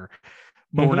time you're here,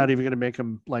 but we're not even going to make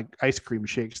them like ice cream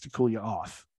shakes to cool you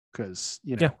off, because,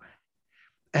 you know.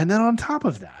 And then on top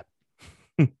of that,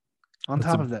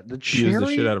 the cherry, use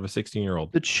the shit out of a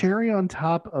 16-year-old. The cherry on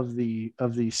top of the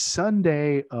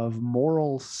sundae of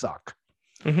moral suck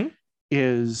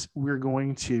is we're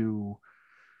going to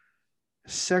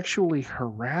sexually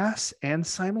harass and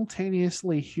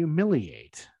simultaneously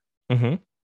humiliate,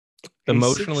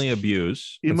 emotionally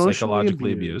abuse, and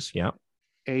psychologically abuse. Yeah,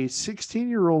 a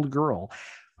 16-year-old girl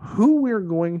who we're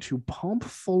going to pump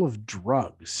full of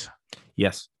drugs.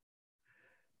 Yes.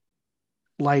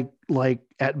 Like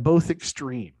at both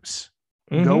extremes,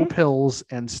 go pills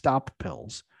and stop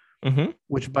pills,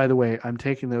 which, by the way, I'm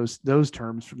taking those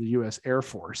terms from the U.S. Air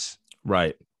Force,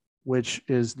 right, which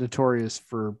is notorious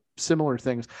for similar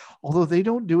things, although they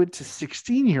don't do it to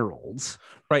 16-year-olds.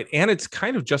 Right, and it's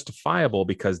kind of justifiable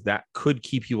because that could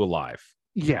keep you alive.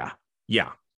 Yeah.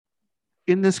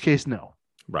 In this case, no.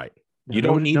 Right. You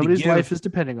don't need nobody's life is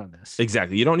depending on this.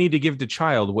 Exactly. You don't need to give to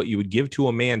child what you would give to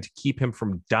a man to keep him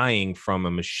from dying from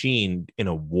a machine in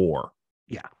a war.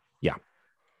 Yeah.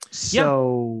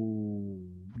 So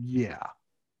yeah.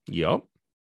 Yep.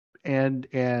 And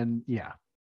yeah.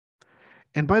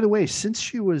 And by the way, since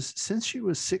she was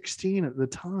 16 at the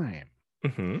time,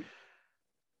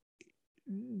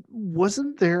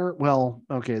 wasn't there? Well,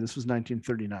 okay, this was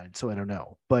 1939, so I don't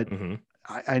know, but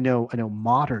I know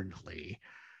modernly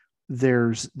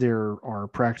there are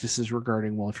practices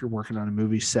regarding, well, if you're working on a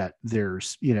movie set,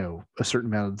 there's, you know, a certain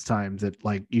amount of the time that,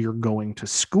 like, you're going to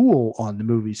school on the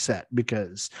movie set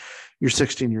because you're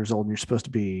 16 years old and you're supposed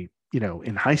to be, you know,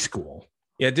 in high school.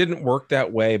 Yeah, it didn't work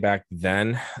that way back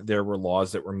then. There were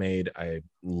laws that were made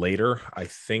later. I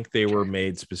think they were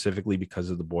made specifically because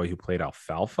of the boy who played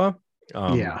Alfalfa,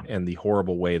 and the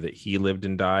horrible way that he lived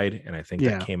and died. And I think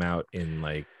that came out in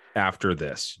like after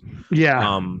this.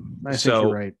 I think you're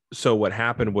right. So what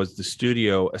happened was the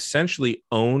studio essentially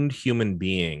owned human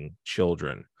being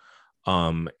children,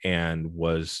 and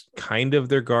was kind of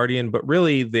their guardian, but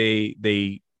really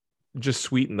they just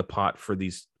sweetened the pot for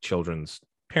these children's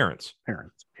parents.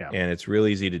 And it's real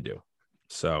easy to do.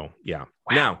 So wow.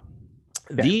 Now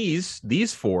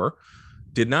these four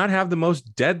did not have the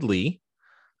most deadly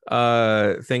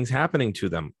things happening to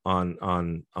them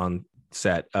on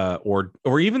set,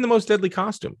 or even the most deadly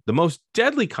costume. The most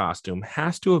deadly costume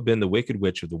has to have been the Wicked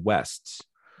Witch of the Wests.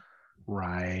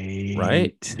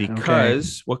 Right,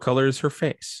 because what color is her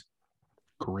face?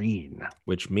 Green,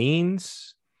 which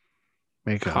means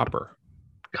makeup. Copper.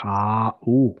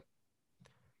 Ooh.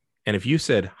 And if you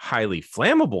said highly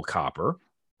flammable copper,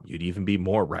 you'd even be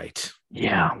more right.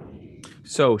 Yeah.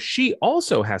 So she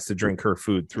also has to drink her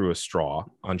food through a straw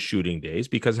on shooting days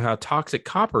because of how toxic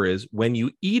copper is when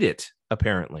you eat it,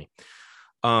 apparently.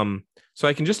 So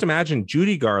I can just imagine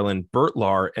Judy Garland, Burt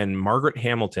Lahr, and Margaret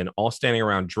Hamilton all standing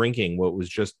around drinking what was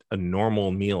just a normal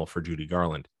meal for Judy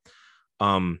Garland.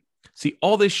 See,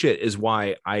 all this shit is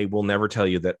why I will never tell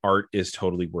you that art is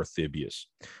totally worth the abuse.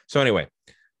 So anyway,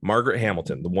 Margaret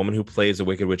Hamilton, the woman who plays the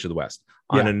Wicked Witch of the West.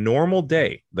 On a normal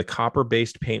day, the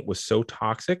copper-based paint was so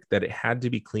toxic that it had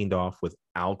to be cleaned off with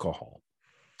alcohol.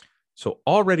 So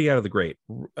already out of the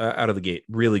gate,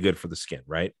 really good for the skin,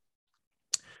 right?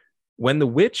 When the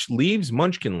witch leaves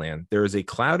Munchkinland, there is a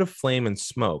cloud of flame and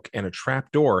smoke, and a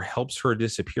trap door helps her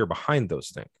disappear behind those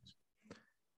things.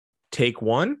 Take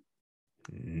one,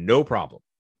 no problem.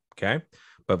 Okay.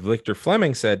 But Victor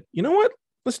Fleming said, you know what?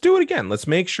 Let's do it again. Let's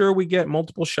make sure we get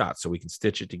multiple shots so we can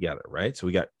stitch it together, right? So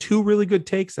we got 2 really good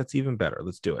takes. That's even better.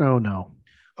 Let's do it. Oh, no.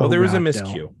 Well, there was a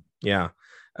miscue. No. Yeah.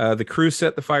 The crew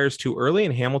set the fires too early,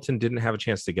 and Hamilton didn't have a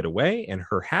chance to get away, and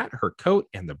her hat, her coat,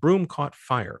 and the broom caught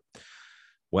fire.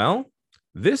 Well,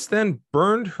 This then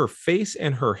burned her face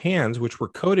and her hands, which were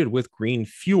coated with green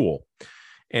fuel.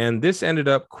 And this ended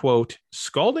up, quote,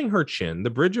 scalding her chin, the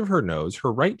bridge of her nose,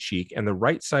 her right cheek, and the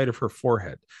right side of her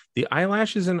forehead. The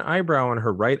eyelashes and eyebrow on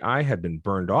her right eye had been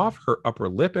burned off. Her upper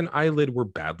lip and eyelid were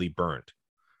badly burned.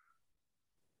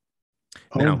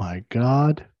 Oh Now, my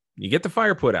God. you get the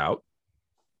fire put out.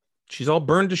 She's all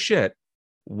burned to shit.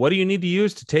 What do you need to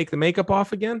use to take the makeup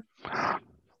off again?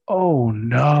 Oh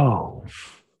no.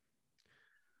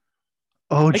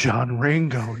 Oh, John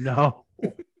Ringo, no.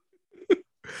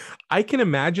 I can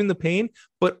imagine the pain,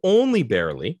 but only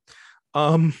barely.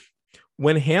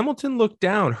 When Hamilton looked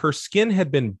down, her skin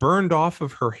had been burned off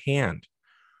of her hand.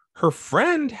 Her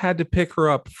friend had to pick her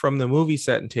up from the movie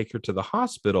set and take her to the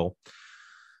hospital.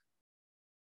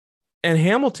 And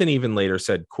Hamilton even later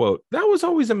said, quote, that was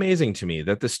always amazing to me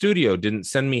that the studio didn't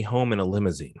send me home in a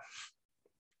limousine.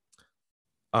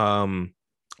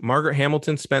 Margaret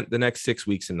Hamilton spent the next 6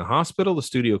 weeks in the hospital. The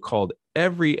studio called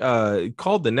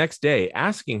the next day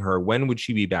asking her when would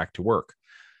she be back to work,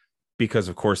 because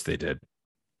of course they did.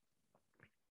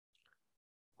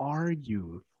 Are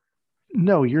you?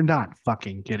 No, you're not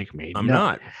fucking kidding me. I'm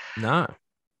No. not.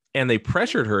 And they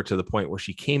pressured her to the point where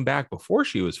she came back before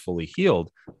she was fully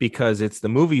healed, because it's the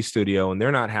movie studio and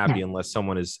they're not happy unless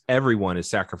everyone is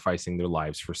sacrificing their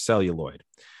lives for celluloid.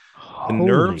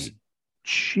 Holy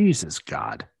Jesus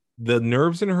God. The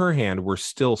nerves in her hand were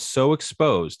still so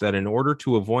exposed that in order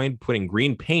to avoid putting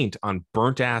green paint on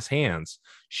burnt ass hands,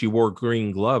 she wore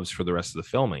green gloves for the rest of the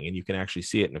filming. And you can actually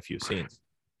see it in a few scenes.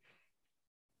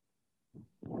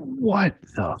 What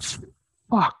the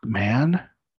fuck, man?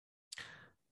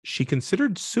 She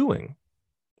considered suing,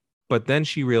 but then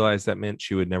she realized that meant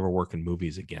she would never work in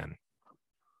movies again,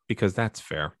 because that's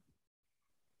fair.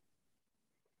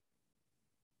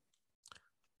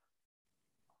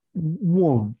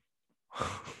 Whoa.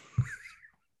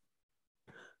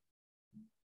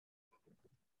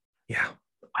 Yeah.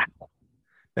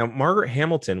 Now, Margaret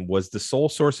Hamilton was the sole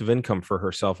source of income for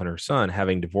herself and her son,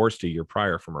 having divorced a year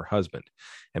prior from her husband.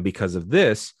 And because of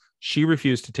this, she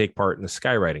refused to take part in the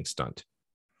skywriting stunt.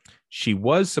 She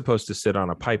was supposed to sit on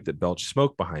a pipe that belched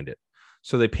smoke behind it.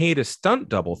 So they paid a stunt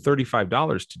double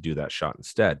 $35 to do that shot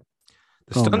instead.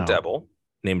 The stunt double,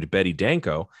 named Betty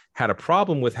Danko, had a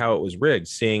problem with how it was rigged,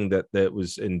 seeing that it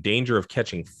was in danger of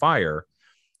catching fire,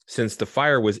 since the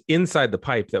fire was inside the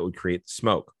pipe that would create the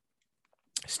smoke.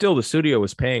 Still, the studio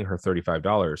was paying her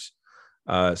 $35.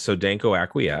 So Danko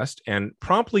acquiesced and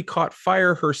promptly caught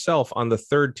fire herself on the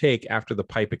third take after the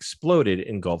pipe exploded,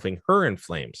 engulfing her in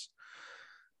flames.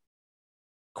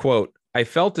 Quote, I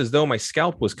felt as though my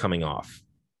scalp was coming off.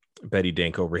 Betty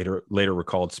Danko later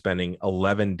recalled spending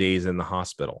 11 days in the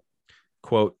hospital.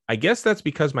 Quote, I guess that's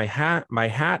because my hat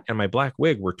and my black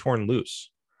wig were torn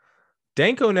loose.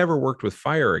 Danko never worked with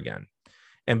fire again.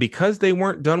 And because they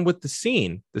weren't done with the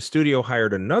scene, the studio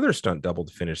hired another stunt double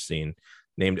to finish the scene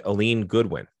named Aline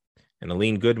Goodwin. And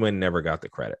Aline Goodwin never got the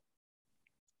credit.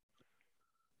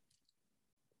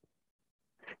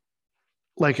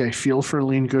 Like, I feel for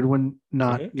Aline Goodwin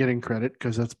not getting credit,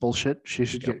 because that's bullshit. She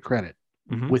should get credit.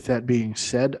 With that being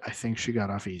said, I think she got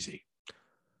off easy.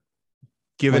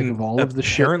 Given of all of the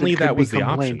shit that was the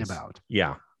options about.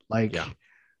 Yeah.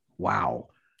 Wow.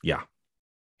 Yeah.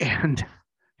 And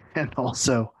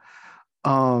also,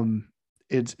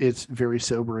 it's very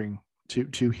sobering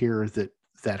to hear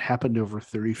that happened over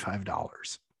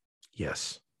 $35.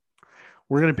 Yes.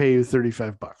 We're going to pay you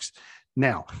 $35.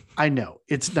 Now, I know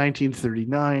it's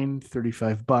 1939,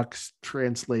 $35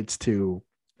 translates to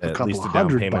at least a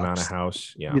down payment on a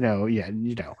house. Yeah.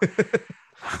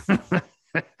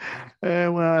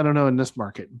 Well, I don't know in this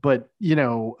market, but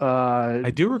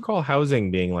I do recall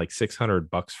housing being like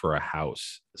 $600 for a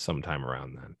house sometime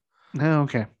around then. Oh,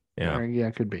 okay. Yeah.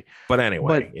 It could be. But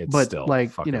anyway, it's still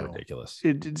like, fucking ridiculous.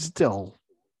 It's still,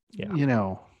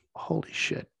 holy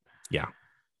shit. Yeah.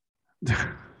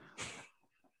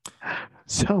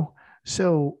 So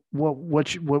what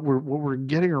we're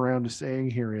getting around to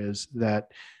saying here is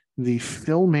that the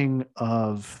filming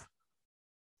of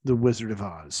The Wizard of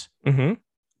Oz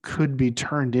could be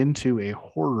turned into a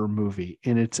horror movie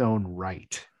in its own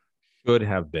right. Should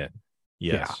have been.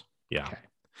 Yes. Yeah. Okay.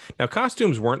 Now,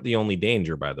 costumes weren't the only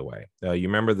danger, by the way. You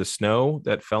remember the snow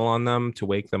that fell on them to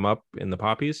wake them up in the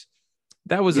poppies?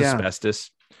 That was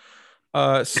asbestos.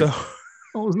 Well,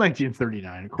 it was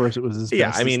 1939. Of course, it was asbestos.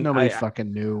 Yeah, I mean, nobody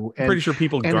fucking knew. I'm pretty sure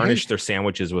people garnished their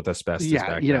sandwiches with asbestos.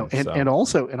 Yeah, back then, and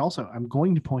also, I'm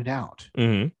going to point out.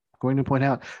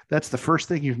 That's the first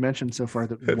thing you've mentioned so far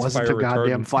that wasn't a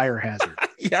goddamn fire hazard.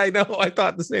 Yeah, I know. I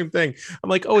thought the same thing. I'm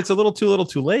like, oh, it's a little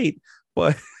too late,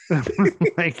 but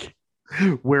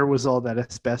Where was all that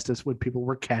asbestos when people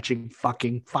were catching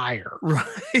fucking fire?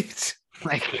 Right.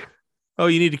 Like, Oh,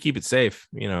 you need to keep it safe.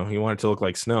 You know, you want it to look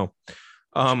like snow.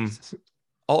 Jesus.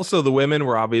 Also, the women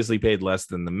were obviously paid less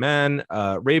than the men.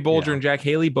 Ray Bolger Yeah. and Jack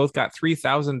Haley both got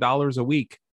 $3,000 a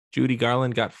week. Judy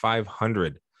Garland got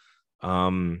 $500.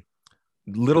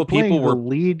 Little For playing people were the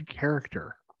lead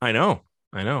character. I know.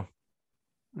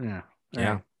 Yeah.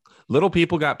 Yeah. Little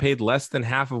people got paid less than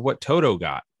half of what Toto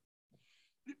got.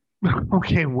 Right.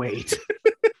 Okay, wait.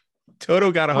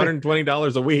 Toto got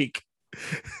 $120 a week.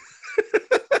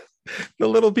 The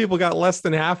little people got less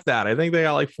than half that. I think they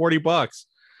got like $40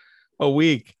 a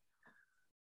week.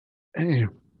 Okay.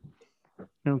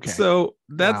 So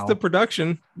that's Wow. the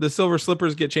production. The silver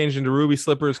slippers get changed into ruby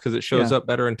slippers because it shows up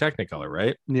better in Technicolor,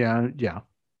 right? Yeah.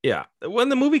 Yeah. When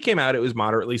the movie came out, it was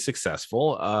moderately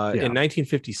successful. In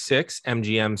 1956,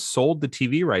 MGM sold the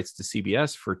TV rights to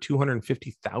CBS for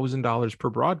 $250,000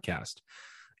 per broadcast.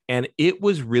 And it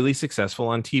was really successful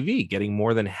on TV, getting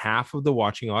more than half of the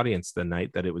watching audience the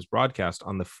night that it was broadcast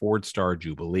on the Ford Star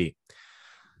Jubilee.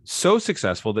 So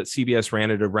successful that CBS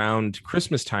ran it around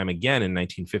Christmas time again in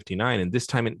 1959. And this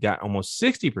time it got almost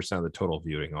 60% of the total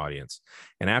viewing audience.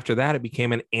 And after that, it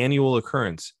became an annual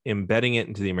occurrence, embedding it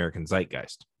into the American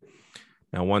zeitgeist.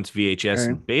 Now, once VHS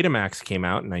and Betamax came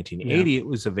out in 1980, it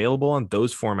was available on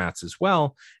those formats as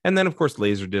well. And then, of course,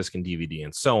 Laserdisc and DVD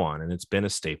and so on. And it's been a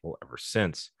staple ever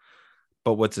since.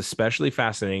 But what's especially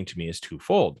fascinating to me is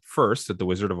twofold. First, that The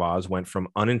Wizard of Oz went from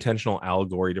unintentional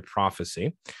allegory to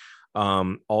prophecy.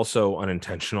 Also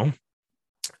unintentional.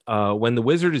 When the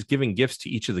wizard is giving gifts to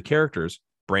each of the characters,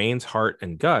 brains, heart,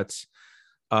 and guts,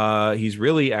 he's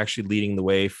really actually leading the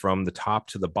way from the top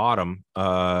to the bottom,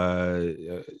 from,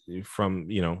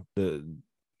 the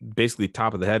basically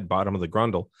top of the head, bottom of the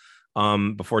grundle.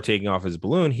 Before taking off his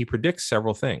balloon, he predicts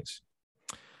several things.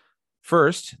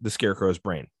 First, the scarecrow's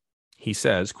brain. He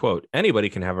says, quote, "Anybody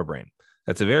can have a brain.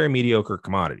 That's a very mediocre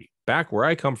commodity. Back where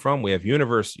I come from, we have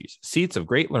universities, seats of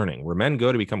great learning, where men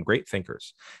go to become great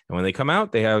thinkers. And when they come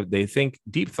out, they think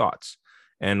deep thoughts,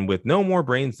 and with no more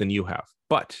brains than you have.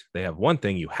 But they have one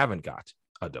thing you haven't got,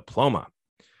 a diploma."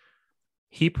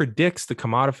 He predicts the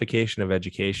commodification of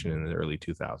education in the early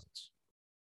 2000s.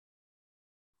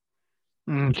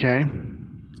 Okay.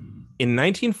 In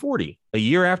 1940, a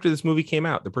year after this movie came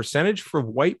out, the percentage for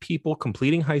white people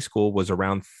completing high school was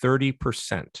around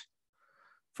 30%.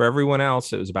 For everyone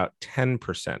else, it was about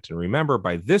 10%. And remember,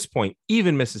 by this point,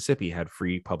 even Mississippi had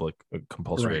free public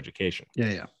compulsory education.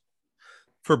 Yeah.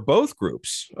 For both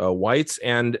groups, whites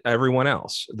and everyone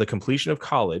else, the completion of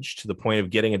college to the point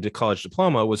of getting a college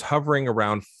diploma was hovering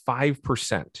around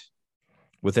 5%,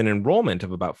 with an enrollment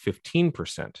of about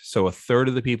 15%. So a third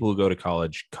of the people who go to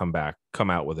college come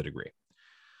out with a degree.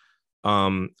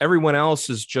 Everyone else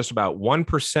is just about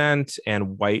 1%,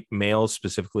 and white males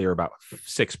specifically are about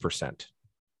 6%.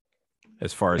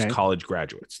 As far as college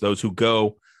graduates, those who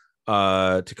go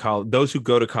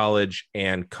to college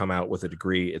and come out with a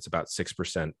degree, it's about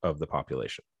 6% of the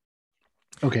population.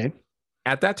 Okay.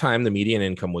 At that time, the median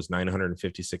income was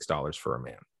 $956 for a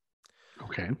man.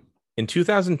 Okay. In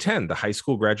 2010, the high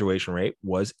school graduation rate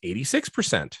was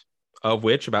 86%, of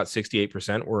which about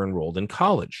 68% were enrolled in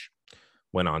college,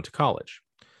 went on to college.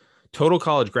 Total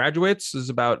college graduates is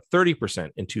about 30%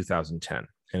 in 2010.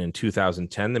 And in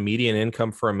 2010, the median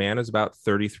income for a man is about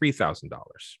 $33,000.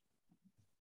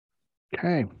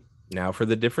 Okay. Now, for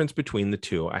the difference between the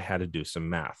two, I had to do some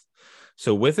math.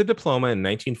 So with a diploma in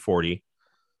 1940,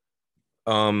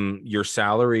 your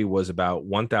salary was about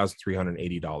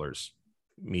 $1,380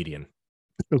 median.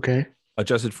 Okay.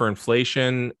 Adjusted for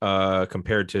inflation,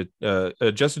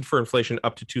 adjusted for inflation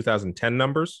up to 2010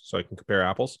 numbers, so I can compare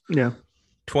apples. Yeah.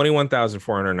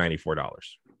 $21,494.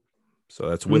 So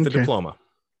that's with a diploma.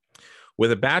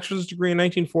 With a bachelor's degree in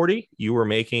 1940, you were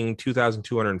making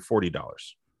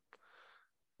 $2,240.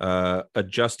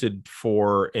 Adjusted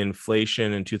for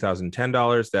inflation in 2010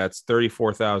 dollars, that's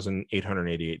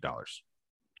 $34,888.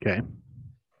 Okay.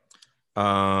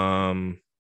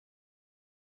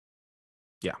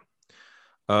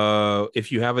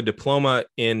 If you have a diploma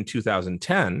in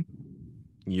 2010,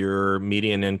 your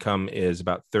median income is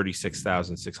about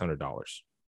 $36,600.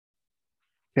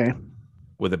 Okay.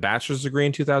 With a bachelor's degree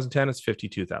in 2010, it's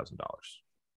 $52,000.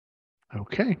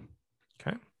 Okay.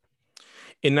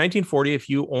 In 1940, if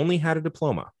you only had a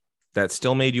diploma, that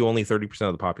still made you only 30%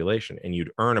 of the population, and you'd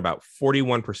earn about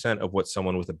 41% of what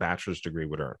someone with a bachelor's degree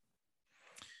would earn.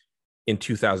 In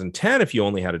 2010, if you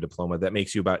only had a diploma, that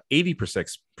makes you about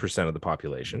 80% of the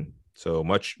population, so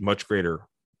much greater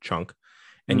chunk,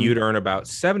 and you'd earn about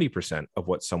 70% of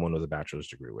what someone with a bachelor's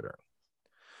degree would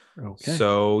earn. Okay.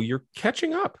 So you're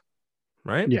catching up.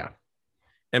 right? Yeah.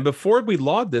 And before we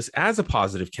laud this as a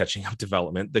positive catching up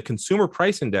development, the consumer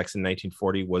price index in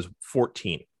 1940 was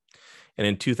 14. And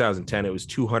in 2010, it was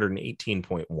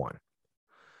 218.1.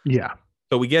 Yeah.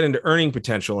 So we get into earning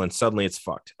potential and suddenly it's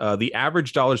fucked. The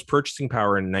average dollar's purchasing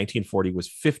power in 1940 was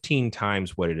 15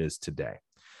 times what it is today.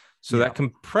 So that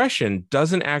compression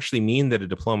doesn't actually mean that a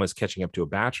diploma is catching up to a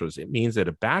bachelor's. It means that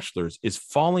a bachelor's is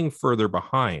falling further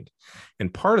behind.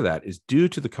 And part of that is due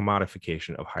to the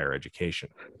commodification of higher education.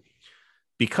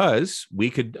 Because we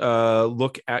could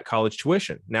look at college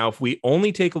tuition. Now, if we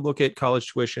only take a look at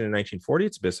college tuition in 1940,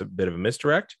 it's a bit of a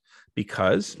misdirect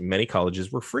because many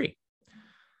colleges were free.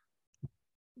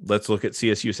 Let's look at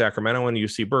CSU Sacramento and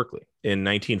UC Berkeley. In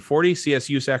 1940,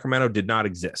 CSU Sacramento did not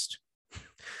exist.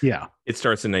 Yeah. It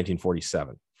starts in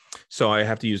 1947. So I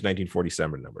have to use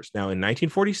 1947 numbers. Now, in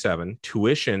 1947,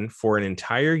 tuition for an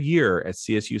entire year at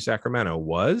CSU Sacramento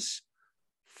was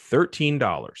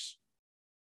 $13.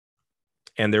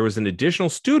 And there was an additional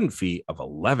student fee of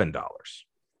 $11.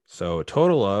 So a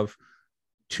total of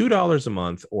 $2 a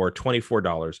month or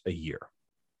 $24 a year.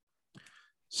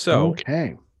 So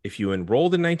if you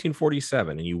enrolled in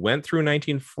 1947 and you went through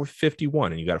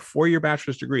 1951 and you got a 4-year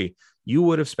bachelor's degree, you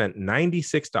would have spent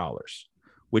 $96,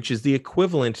 which is the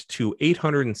equivalent to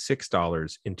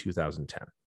 $806 in 2010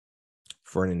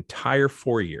 for an entire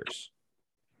 4 years.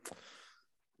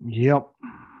 Yep.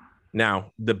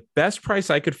 Now, the best price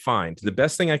I could find, the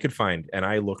best thing I could find, and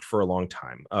I looked for a long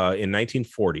time, in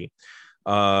 1940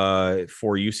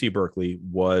 for UC Berkeley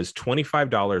was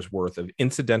 $25 worth of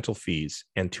incidental fees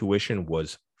and tuition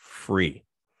was free.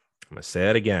 I'm going to say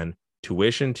that again.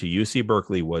 Tuition to UC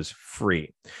Berkeley was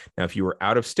free. Now, if you were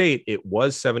out of state, it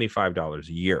was $75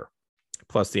 a year,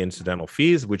 plus the incidental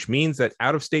fees, which means that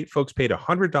out-of-state folks paid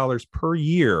 $100 per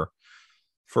year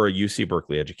for a UC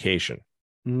Berkeley education.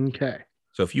 Okay.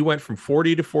 So if you went from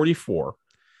 40 to 44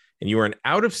 and you were an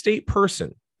out-of-state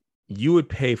person, you would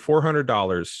pay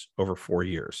 $400 over 4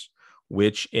 years,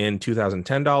 which in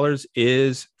 2010 dollars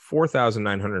is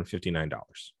 $4,959.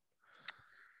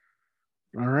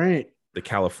 All right. The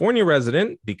California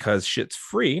resident, because shit's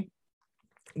free,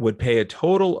 would pay a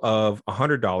total of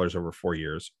 $100 over 4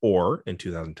 years, or in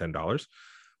 2010 dollars,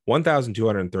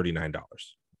 $1,239.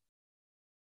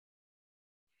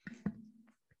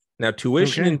 Now,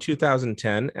 tuition in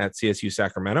 2010 at CSU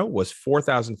Sacramento was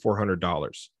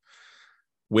 $4,400,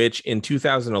 which in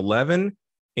 2011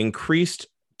 increased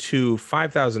to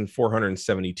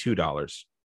 $5,472.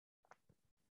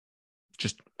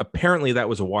 Just apparently that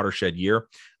was a watershed year.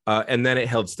 And then it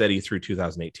held steady through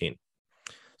 2018.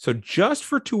 So just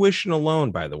for tuition alone,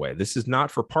 by the way, this is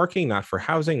not for parking, not for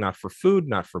housing, not for food,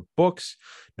 not for books,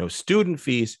 no student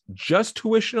fees, just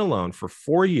tuition alone for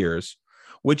 4 years,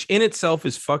 which in itself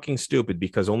is fucking stupid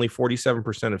because only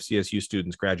 47% of CSU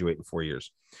students graduate in 4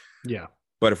 years. Yeah.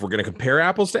 But if we're going to compare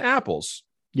apples to apples,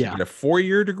 to get a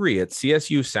 4-year degree at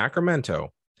CSU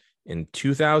Sacramento in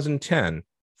 2010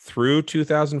 through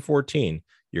 2014,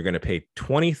 you're going to pay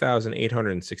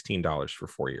 $20,816 for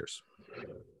 4 years.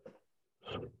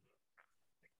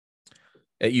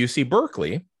 At UC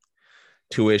Berkeley,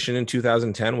 tuition in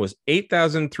 2010 was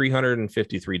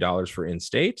 $8,353 for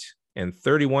in-state and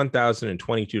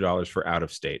 $31,022 for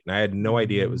out-of-state. And I had no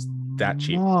idea it was that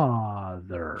cheap.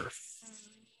 Motherfucker.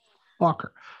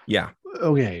 Yeah.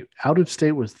 Okay.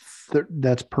 Out-of-state was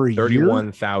that's per year?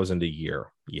 $31,000 a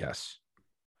year. Yes.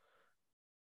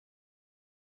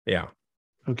 Yeah.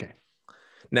 Okay.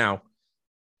 Now,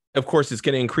 of course, it's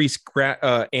going to increase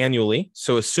annually.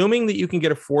 So assuming that you can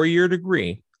get a 4-year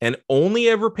degree and only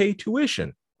ever pay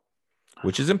tuition,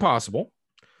 which is impossible.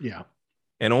 Yeah.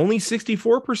 And only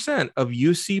 64% of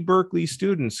UC Berkeley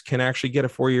students can actually get a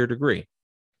 4-year degree.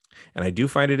 And I do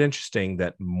find it interesting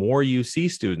that more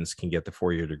UC students can get the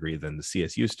 4-year degree than the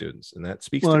CSU students. And that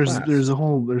speaks to class. There's a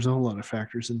whole lot of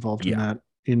factors involved in that,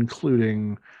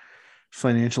 including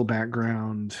financial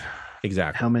background.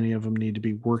 Exactly. How many of them need to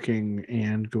be working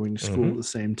and going to school at the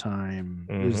same time?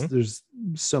 There's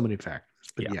so many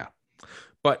factors. But yeah.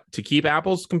 But to keep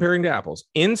apples comparing to apples,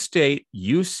 in-state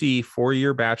UC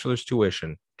 4-year bachelor's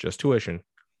tuition, just tuition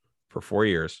for 4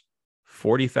 years,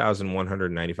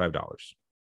 $40,195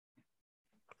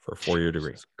 for a 4-year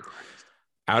degree.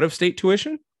 Out-of-state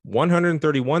tuition,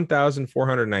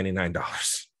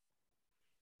 $131,499.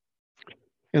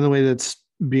 And the way that's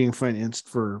being financed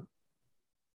for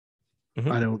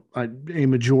a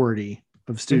majority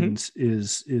of students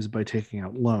is by taking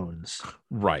out loans.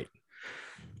 Right.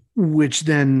 Which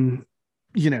then,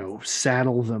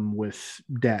 saddle them with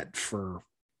debt for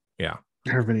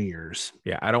however many years.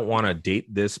 Yeah. I don't want to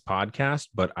date this podcast,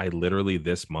 but I literally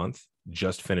this month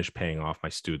just finished paying off my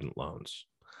student loans.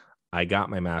 I got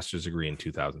my master's degree in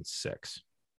 2006.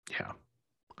 Yeah.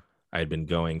 I had been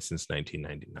going since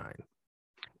 1999.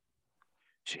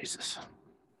 Jesus.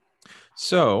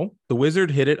 So the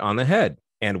wizard hit it on the head,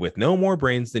 and with no more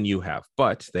brains than you have,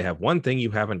 but they have one thing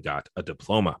you haven't got, a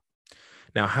diploma.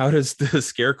 Now, how does the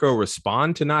scarecrow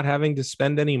respond to not having to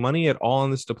spend any money at all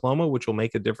on this diploma, which will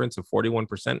make a difference of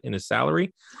 41% in his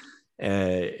salary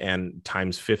and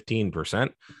times 15%?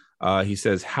 He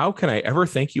says, how can I ever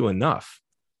thank you enough?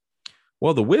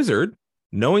 Well, the wizard,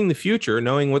 knowing the future,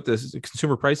 knowing what the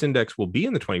consumer price index will be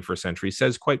in the 21st century,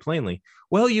 says quite plainly,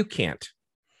 well, you can't.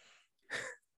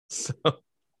 So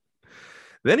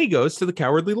then he goes to the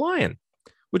Cowardly Lion,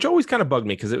 which always kind of bugged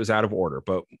me because it was out of order,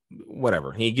 but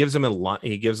whatever. He gives the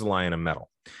lion a medal.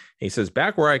 He says,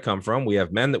 back where I come from, we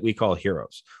have men that we call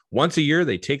heroes. Once a year,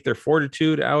 they take their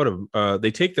fortitude out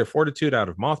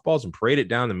of mothballs and parade it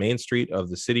down the main street of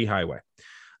the city highway,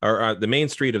 or the main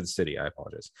street of the city. I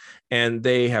apologize. And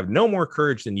they have no more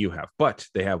courage than you have, but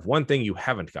they have one thing you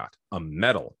haven't got, a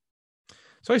medal.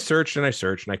 So I searched and I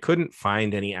couldn't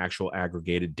find any actual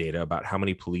aggregated data about how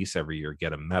many police every year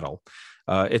get a medal.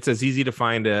 It's as easy to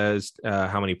find as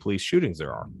how many police shootings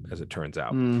there are, as it turns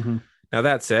out. Mm-hmm. Now,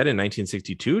 that said, in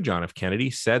 1962, John F. Kennedy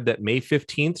said that May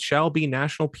 15th shall be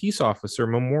National Peace Officer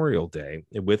Memorial Day,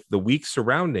 with the week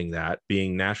surrounding that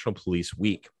being National Police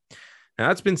Week. Now,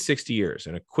 that's been 60 years,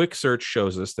 and a quick search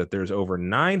shows us that there's over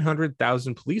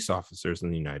 900,000 police officers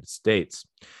in the United States.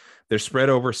 They're spread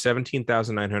over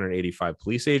 17,985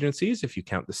 police agencies, if you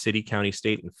count the city, county,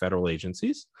 state, and federal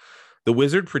agencies. The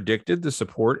wizard predicted the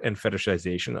support and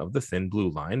fetishization of the thin blue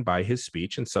line by his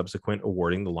speech and subsequent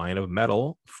awarding the Lion of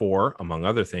Metal for, among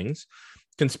other things,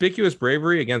 conspicuous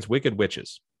bravery against wicked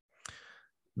witches.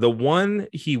 The one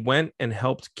he went and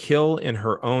helped kill in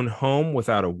her own home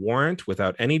without a warrant,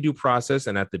 without any due process,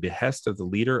 and at the behest of the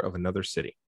leader of another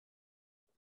city.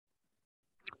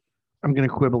 I'm going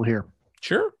to quibble here.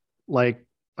 Sure. Like,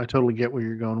 I totally get where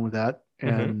you're going with that.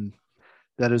 And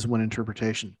that is one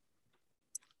interpretation.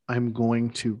 I'm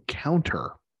going to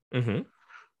counter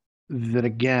that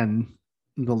again,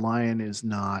 the lion is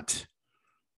not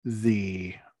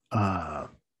law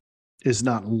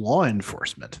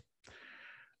enforcement.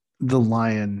 The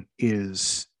lion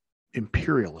is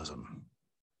imperialism,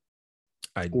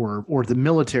 or the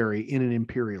military in an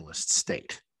imperialist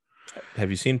state. Have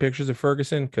you seen pictures of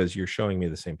Ferguson? Because you're showing me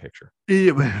the same picture.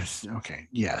 Okay,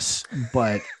 yes,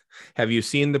 but have you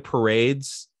seen the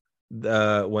parades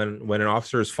when an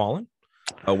officer is fallen?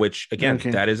 Which again,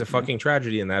 that is a fucking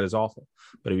tragedy and that is awful.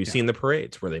 But have you seen the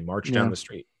parades where they march down the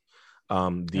street?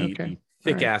 The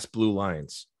thick ass blue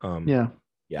lines.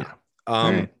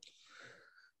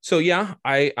 So yeah,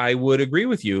 I would agree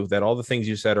with you that all the things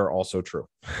you said are also true.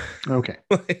 Okay.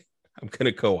 I'm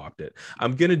gonna co-opt it.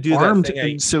 I'm gonna do armed, that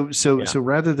thing. So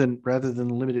rather than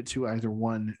limit it to either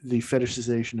one, the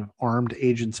fetishization of armed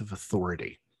agents of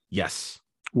authority. Yes.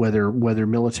 Whether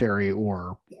military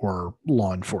or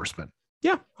law enforcement.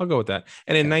 Yeah, I'll go with that.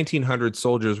 And in 1900,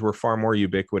 soldiers were far more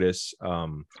ubiquitous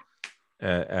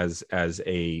as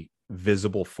a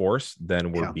visible force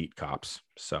than were beat cops.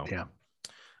 So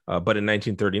but in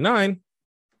 1939,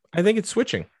 I think it's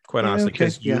switching, quite honestly,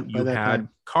 because you had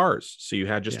cars. So you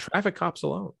had just traffic cops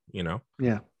alone, you know?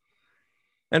 Yeah.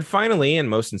 And finally, and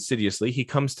most insidiously, he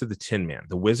comes to the Tin Man.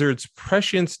 The wizard's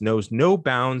prescience knows no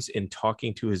bounds in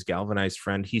talking to his galvanized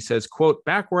friend. He says, quote,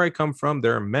 back where I come from,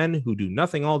 there are men who do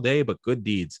nothing all day but good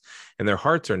deeds, and their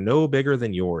hearts are no bigger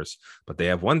than yours. But they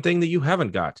have one thing that you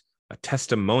haven't got, a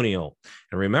testimonial.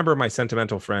 And remember, my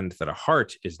sentimental friend, that a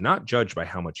heart is not judged by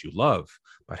how much you love,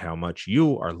 but how much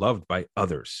you are loved by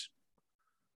others.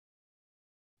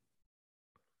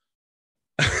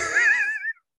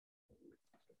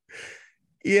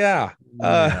 Yeah.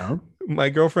 My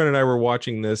girlfriend and I were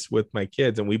watching this with my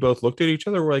kids, and we both looked at each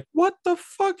other. We're like, what the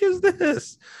fuck is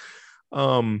this?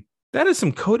 That is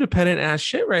some codependent ass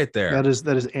shit right there.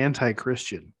 That is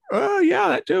anti-Christian. Oh yeah,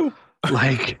 that too.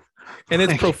 And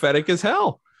it's prophetic as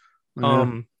hell.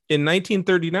 In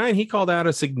 1939, he called out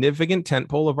a significant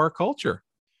tentpole of our culture,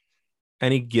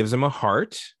 and he gives him a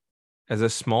heart as a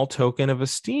small token of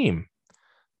esteem.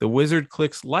 The wizard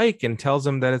clicks like and tells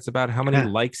him that it's about how many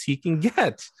likes he can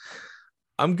get.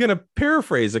 I'm going to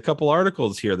paraphrase a couple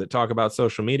articles here that talk about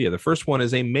social media. The first one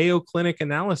is a Mayo Clinic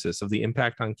analysis of the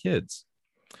impact on kids.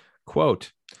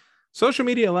 Quote, Social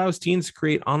media allows teens to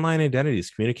create online identities,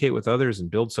 communicate with others, and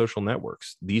build social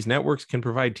networks. These networks can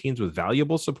provide teens with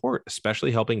valuable support,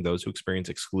 especially helping those who experience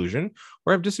exclusion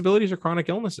or have disabilities or chronic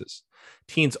illnesses.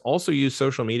 Teens also use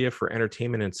social media for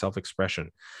entertainment and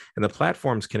self-expression, and the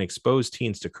platforms can expose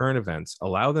teens to current events,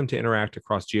 allow them to interact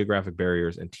across geographic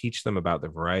barriers, and teach them about the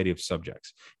variety of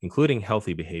subjects, including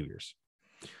healthy behaviors.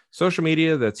 Social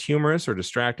media that's humorous or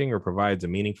distracting or provides a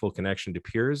meaningful connection to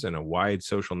peers and a wide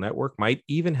social network might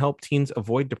even help teens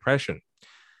avoid depression.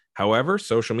 However,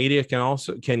 social media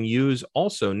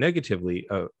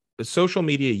social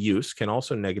media use can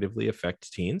also negatively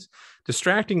affect teens,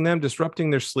 distracting them,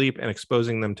 disrupting their sleep, and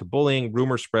exposing them to bullying,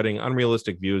 rumor spreading,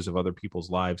 unrealistic views of other people's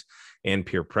lives, and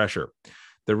peer pressure.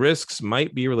 The risks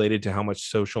might be related to how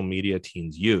much social media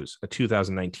teens use. A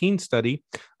 2019 study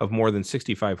of more than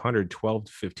 6,500 12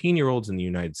 to 15-year-olds in the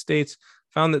United States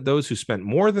found that those who spent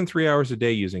more than 3 hours a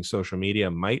day using social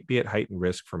media might be at heightened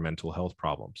risk for mental health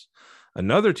problems.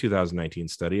 Another 2019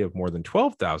 study of more than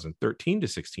 12,000 13 to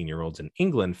 16-year-olds in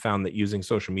England found that using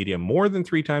social media more than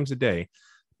 3 times a day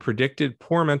predicted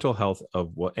poor mental health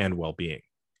and well-being.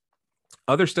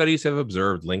 Other studies have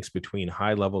observed links between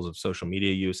high levels of social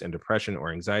media use and depression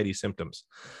or anxiety symptoms.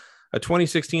 A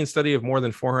 2016 study of more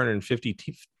than 450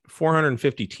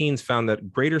 teens found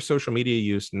that greater social media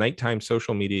use, nighttime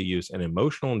social media use, and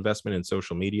emotional investment in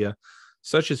social media,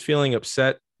 such as feeling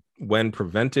upset when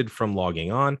prevented from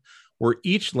logging on, were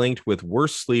each linked with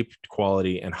worse sleep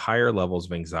quality and higher levels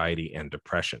of anxiety and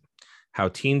depression. How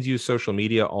teens use social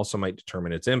media also might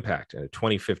determine its impact. A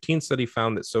 2015 study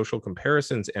found that social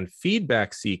comparisons and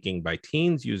feedback seeking by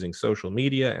teens using social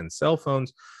media and cell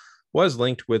phones was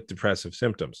linked with depressive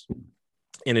symptoms.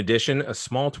 In addition, a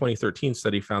small 2013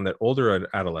 study found that older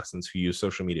adolescents who use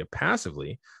social media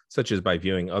passively, such as by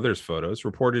viewing others' photos,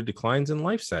 reported declines in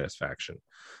life satisfaction.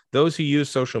 Those who use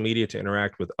social media to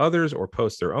interact with others or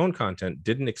post their own content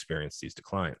didn't experience these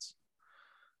declines.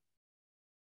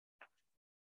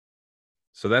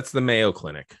 So that's the Mayo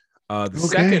Clinic.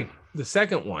 The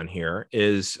second one here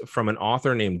is from an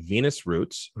author named Venus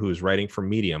Roots, who is writing for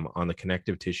Medium on the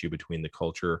connective tissue between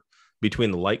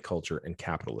the light culture and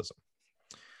capitalism.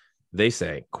 They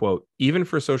say, quote, even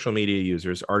for social media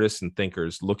users, artists, and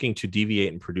thinkers looking to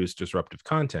deviate and produce disruptive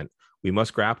content, we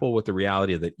must grapple with the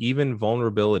reality that even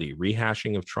vulnerability,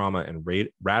 rehashing of trauma, and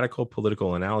radical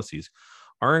political analyses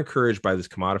are encouraged by this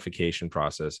commodification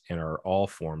process and are all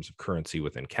forms of currency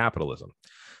within capitalism.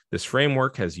 This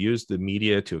framework has used the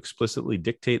media to explicitly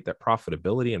dictate that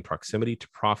profitability and proximity to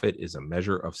profit is a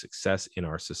measure of success in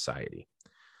our society.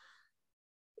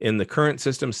 In the current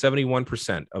system,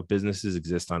 71% of businesses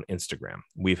exist on Instagram.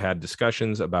 We've had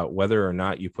discussions about whether or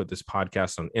not you put this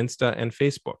podcast on Insta and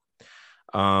Facebook.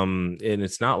 And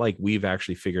it's not like we've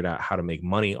actually figured out how to make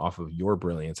money off of your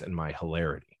brilliance and my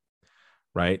hilarity.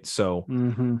 Right. So,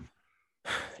 and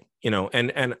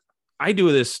I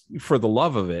do this for the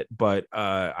love of it, but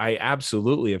I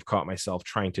absolutely have caught myself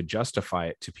trying to justify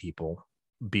it to people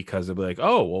because they'll be like,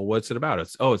 oh, well, what's it about?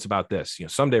 It's about this.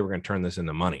 Someday we're going to turn this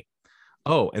into money.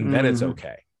 Oh, and then it's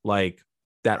okay. Like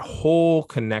that whole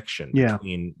connection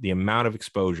between the amount of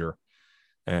exposure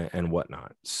and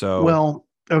whatnot. So, well,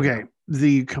 okay.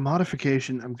 The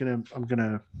commodification, I'm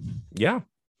gonna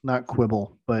not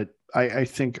quibble, but I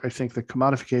think the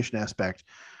commodification aspect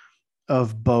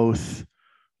of both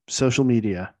social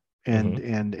media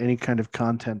and any kind of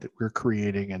content that we're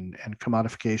creating and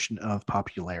commodification of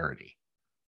popularity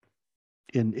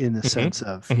in the sense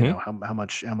of how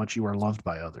much you are loved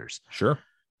by others. Sure.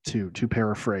 To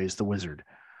paraphrase the wizard.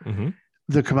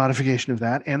 The commodification of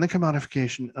that and the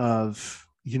commodification of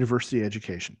university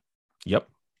education. Yep.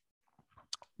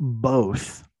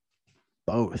 Both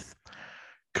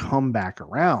come back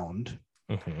around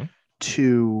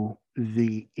to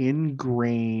the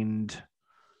ingrained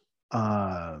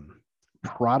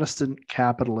Protestant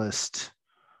capitalist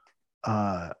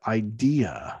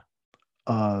idea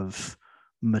of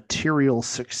material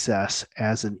success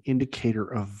as an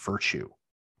indicator of virtue.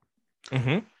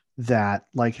 That,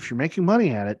 like, if you're making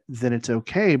money at it, then it's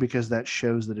okay because that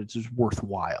shows that it's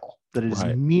worthwhile, that it is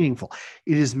meaningful.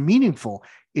 It is meaningful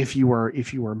if you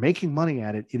are making money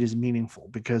at it. It is meaningful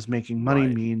because making money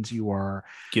means you are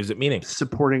gives it meaning,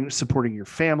 supporting your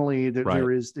family.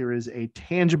 There is a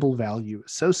tangible value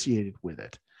associated with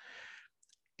it,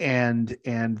 and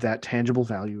that tangible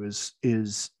value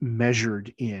is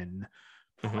measured in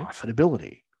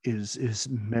profitability, is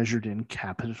measured in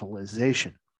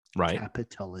capitalization.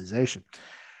 Capitalization.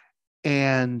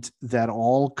 And that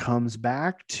all comes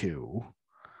back to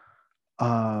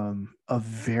a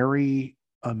very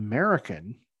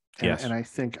American Yes. And I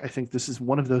think this is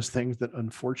one of those things that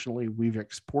unfortunately we've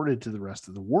exported to the rest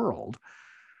of the world.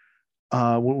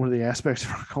 One of the aspects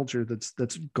of our culture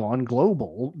that's gone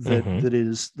global that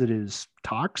is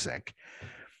toxic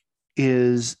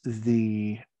is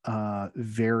the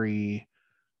very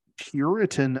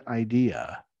Puritan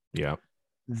idea Yeah.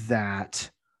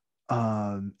 that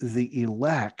the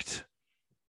elect,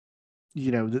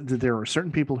 there are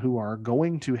certain people who are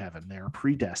going to heaven, they're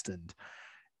predestined,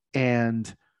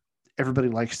 and everybody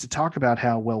likes to talk about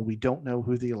how, well, we don't know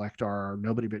who the elect are.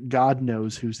 Nobody but God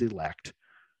knows who's the elect.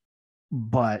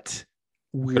 But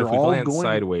we're if we all glance going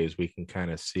sideways, we can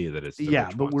kind of see that it's the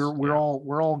rich but ones.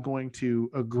 we're all going to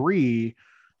agree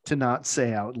to not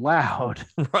say out loud.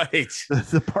 Right.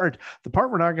 The part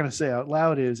we're not going to say out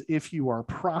loud is, if you are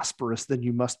prosperous, then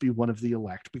you must be one of the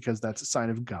elect, because that's a sign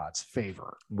of God's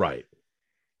favor. Right.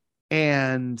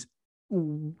 And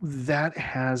that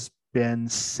has been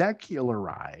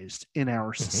secularized in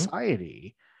our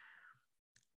society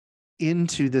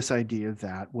into this idea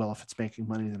that, well, if it's making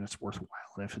money, then it's worthwhile.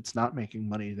 And if it's not making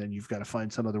money, then you've got to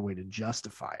find some other way to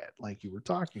justify it, like you were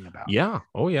talking about. Yeah.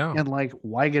 Oh, yeah. And like,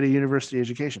 why get a university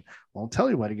education? Well, I'll tell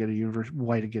you why to get a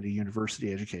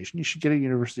university education. You should get a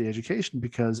university education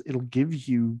because it'll give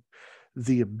you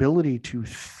the ability to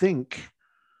think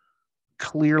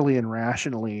clearly and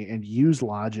rationally and use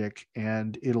logic,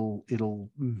 and it'll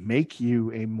make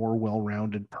you a more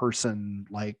well-rounded person.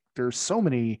 Like, there's so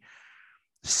many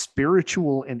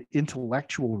spiritual and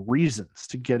intellectual reasons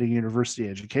to get a university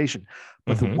education,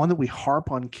 but the one that we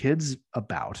harp on kids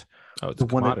about, the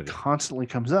one that constantly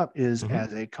comes up, is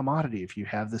as a commodity. If you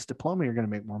have this diploma, you're going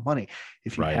to make more money.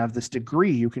 If you have this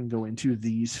degree, you can go into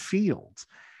these fields.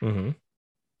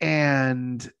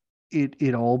 And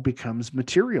it all becomes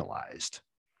materialized.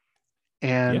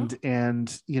 And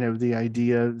the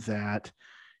idea that,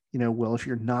 well, if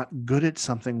you're not good at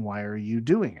something, why are you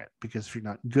doing it? Because if you're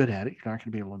not good at it, you're not going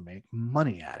to be able to make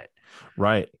money at it.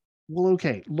 Right. Well,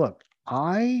 okay, look,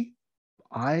 I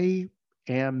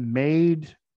am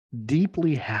made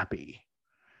deeply happy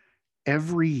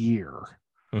every year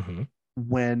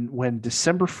when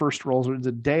December 1st rolls, or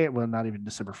the day, well, not even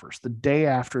December 1st, the day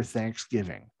after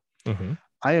Thanksgiving.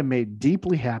 I am made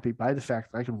deeply happy by the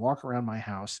fact that I can walk around my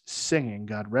house singing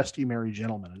 "God Rest Ye Merry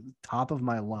Gentlemen" at the top of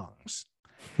my lungs.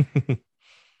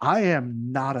 I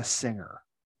am not a singer.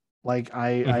 Like,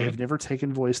 I have never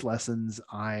taken voice lessons.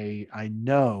 I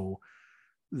know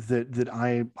that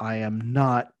I am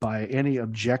not, by any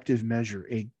objective measure,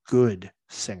 a good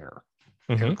singer.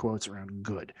 Air quotes around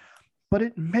good. But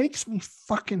it makes me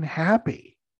fucking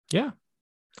happy. Yeah.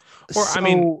 Or, so, I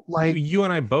mean, like, you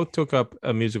and I both took up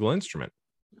a musical instrument.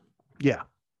 Yeah.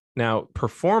 Now,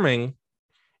 performing,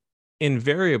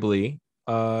 invariably,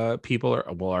 people are,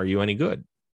 well, are you any good?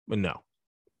 Well, no.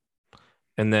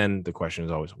 And then the question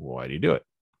is always, well, why do you do it?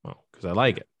 Well, because I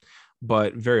like it.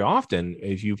 But very often,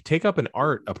 if you take up an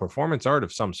art, a performance art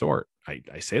of some sort,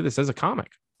 I say this as a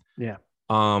comic. Yeah.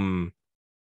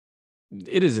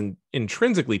 It is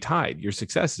intrinsically tied. Your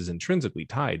success is intrinsically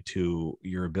tied to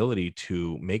your ability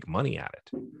to make money at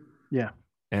it. Yeah.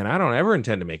 And I don't ever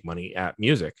intend to make money at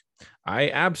music. I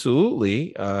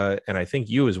absolutely, and I think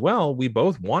you as well, we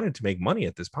both wanted to make money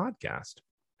at this podcast,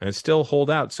 and still hold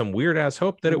out some weird ass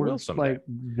hope that it will someday. Like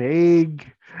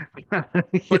vague,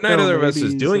 but neither of us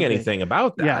is doing anything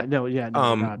about that. Yeah,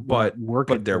 no, but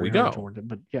there we go. It,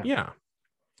 but yeah. Yeah.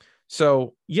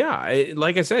 So yeah,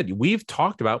 like I said, we've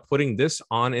talked about putting this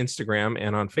on Instagram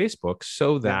and on Facebook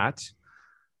so that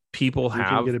people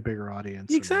can get a bigger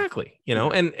audience. Exactly.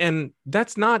 And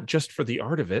that's not just for the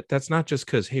art of it. That's not just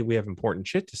because, hey, we have important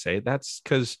shit to say. That's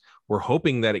because we're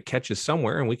hoping that it catches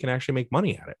somewhere and we can actually make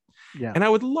money at it. Yeah. And I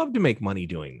would love to make money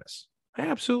doing this. I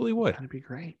absolutely would. That'd be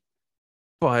great.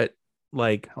 But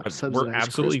like, we're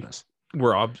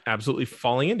absolutely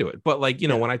falling into it. But like,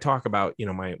 when I talk about,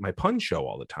 my pun show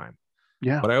all the time,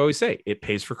 but I always say it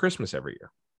pays for Christmas every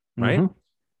year. Right.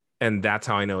 And that's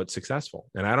how I know it's successful.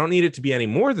 And I don't need it to be any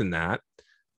more than that.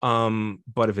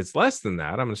 But if it's less than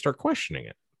that, I'm going to start questioning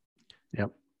it.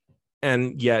 Yep.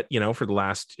 And yet, for the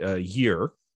last year,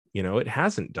 it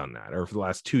hasn't done that. Or for the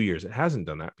last 2 years, it hasn't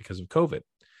done that because of COVID.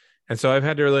 And so I've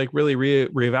had to like really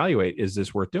reevaluate, is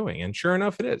this worth doing? And sure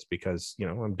enough, it is, because,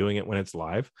 I'm doing it when it's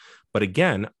live. But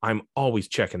again, I'm always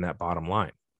checking that bottom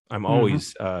line. I'm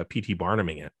always PT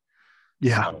Barnuming it.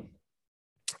 Yeah. So,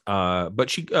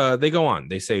 but they go on.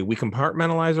 They say, we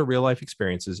compartmentalize our real life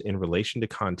experiences in relation to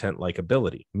content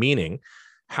likability, meaning,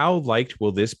 how liked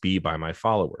will this be by my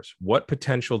followers? What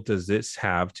potential does this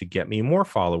have to get me more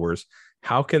followers?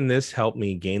 How can this help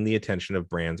me gain the attention of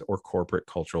brands or corporate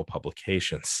cultural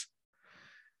publications?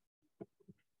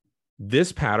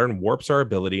 This pattern warps our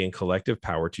ability and collective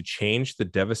power to change the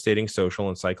devastating social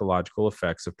and psychological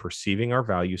effects of perceiving our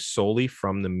value solely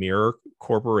from the mirror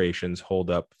corporations hold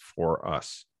up for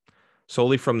us.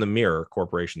 Solely from the mirror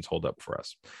corporations hold up for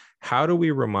us. How do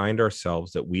we remind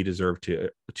ourselves that we deserve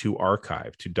to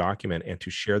archive, to document, and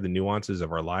to share the nuances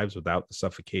of our lives without the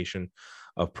suffocation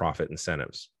of profit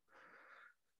incentives?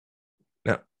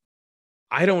 Now,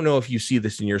 I don't know if you see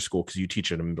this in your school because you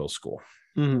teach at a middle school,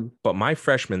 but my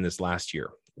freshmen this last year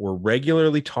were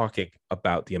regularly talking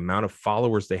about the amount of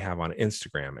followers they have on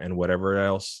Instagram and whatever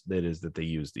else it is that they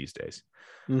use these days.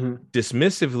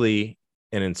 Dismissively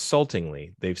and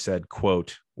insultingly, they've said,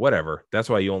 quote, whatever, that's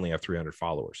why you only have 300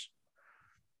 followers.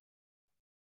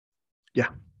 Yeah.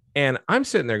 And I'm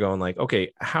sitting there going like,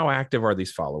 okay, how active are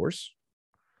these followers?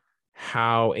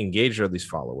 How engaged are these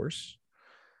followers?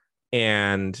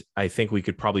 And I think we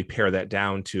could probably pare that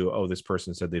down to, oh, this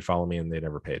person said they'd follow me and they'd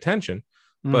never pay attention.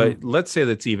 But let's say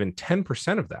that's even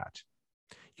 10% of that.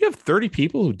 You have 30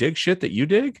 people who dig shit that you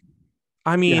dig.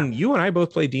 I mean, you and I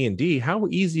both play D&D. How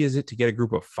easy is it to get a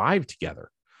group of 5 together?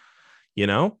 You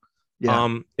know?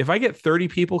 Yeah. If I get 30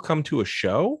 people come to a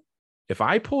show, if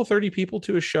I pull 30 people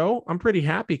to a show, I'm pretty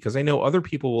happy because I know other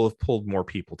people will have pulled more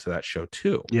people to that show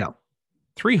too. Yeah.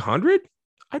 300?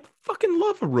 I'd fucking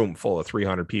love a room full of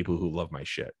 300 people who love my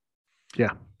shit.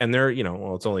 Yeah. And they're,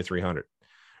 well, it's only 300.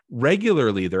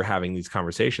 Regularly, they're having these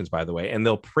conversations, by the way, and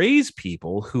they'll praise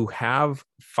people who have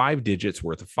 5 digits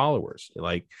worth of followers.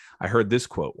 Like I heard this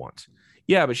quote once.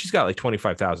 Yeah, but she's got like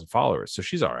 25,000 followers, so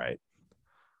she's all right.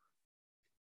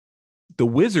 The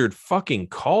wizard fucking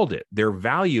called it. Their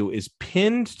value is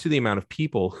pinned to the amount of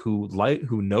people who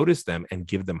notice them and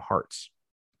give them hearts.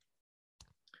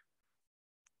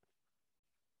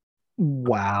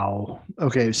 Wow.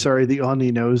 Okay. Sorry. The on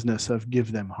the noseness of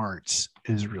give them hearts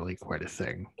is really quite a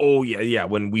thing. Oh yeah. Yeah.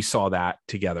 When we saw that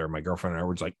together, my girlfriend and I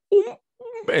were just like,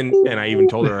 and I even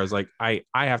told her, I was like, I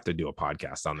have to do a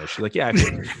podcast on this. She's like, yeah.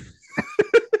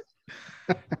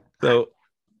 So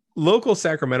local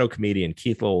Sacramento comedian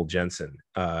Keith Lowell Jensen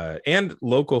and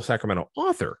local Sacramento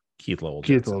author Keith Lowell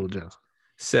Jensen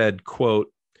said,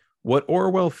 quote, what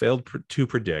Orwell failed to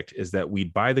predict is that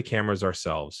we'd buy the cameras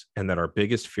ourselves and that our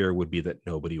biggest fear would be that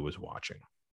nobody was watching.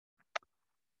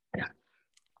 Yeah.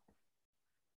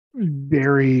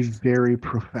 Very, very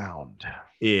profound.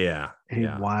 Yeah.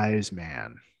 A wise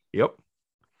man. Yep.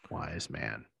 Wise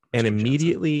man. And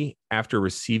immediately after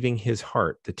receiving his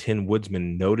heart, the Tin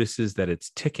Woodsman notices that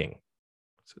it's ticking.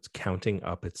 So it's counting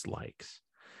up its likes,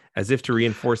 as if to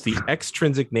reinforce the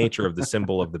extrinsic nature of the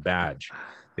symbol of the badge.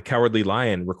 The Cowardly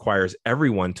Lion requires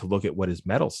everyone to look at what his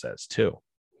medal says, too.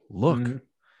 Look,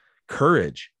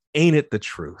 courage, ain't it the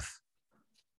truth?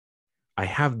 I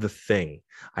have the thing.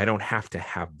 I don't have to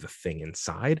have the thing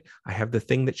inside. I have the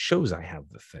thing that shows I have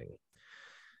the thing.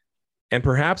 And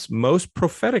perhaps most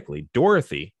prophetically,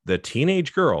 Dorothy, the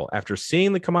teenage girl, after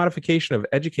seeing the commodification of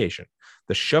education,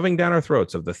 the shoving down our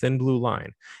throats of the thin blue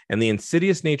line, and the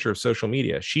insidious nature of social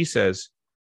media, she says,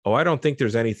 oh, I don't think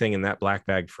there's anything in that black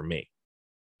bag for me.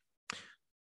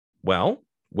 Well,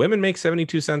 women make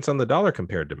 72 cents on the dollar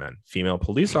compared to men. Female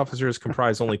police officers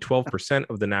comprise only 12%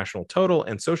 of the national total,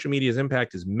 and social media's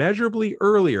impact is measurably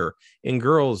earlier in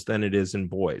girls than it is in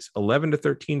boys. 11 to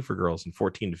 13 for girls and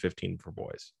 14 to 15 for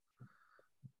boys.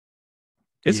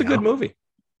 It's a good movie.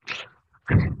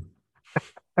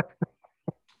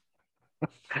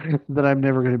 That I'm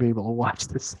never going to be able to watch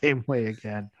the same way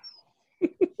again.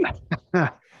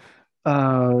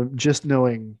 Just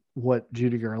knowing what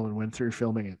Judy Garland went through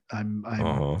filming it, I'm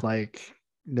like,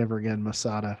 never again,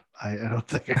 Masada. I don't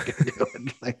think I can do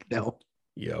it. Like, no.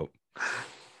 Yep.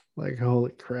 Like,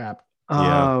 holy crap.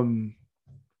 Yeah.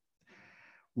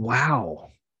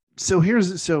 Wow. So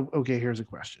here's a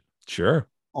question. Sure.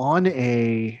 On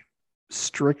a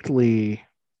strictly,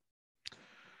 I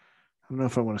don't know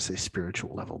if I want to say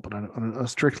spiritual level, but on a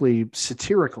strictly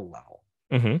satirical level,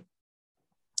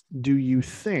 do you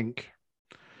think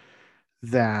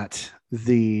that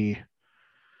the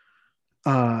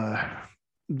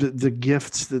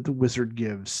gifts that the wizard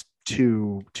gives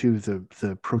to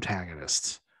the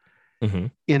protagonists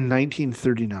in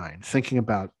 1939, thinking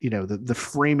about the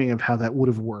framing of how that would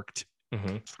have worked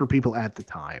for people at the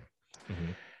time,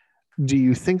 do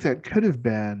you think that could have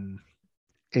been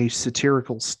a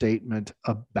satirical statement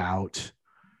about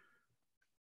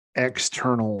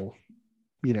external,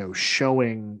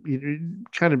 showing,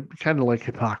 kind of like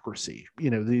hypocrisy,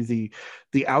 the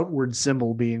outward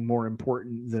symbol being more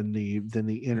important than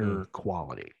the inner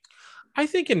quality? I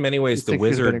think in many ways the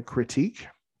wizard could have been a critique,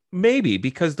 maybe,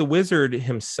 because the wizard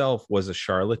himself was a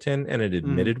charlatan and an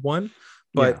admitted one,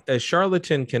 But a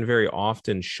charlatan can very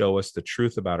often show us the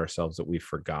truth about ourselves that we've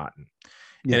forgotten.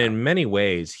 Yeah. And in many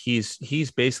ways,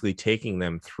 he's basically taking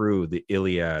them through the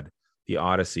Iliad, the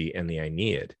Odyssey, and the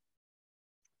Aeneid.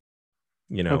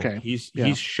 You know, he's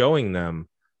showing them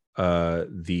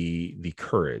the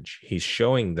courage. He's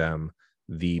showing them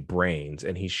the brains,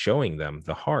 and he's showing them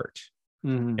the heart.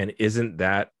 Mm-hmm. And isn't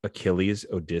that Achilles,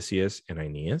 Odysseus, and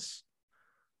Aeneas?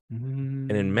 Mm-hmm.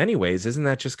 And in many ways, isn't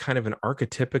that just kind of an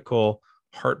archetypical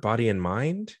heart, body, and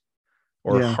mind,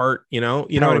 or heart? You know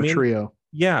what I mean? Trio.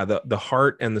 Yeah, the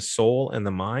heart and the soul and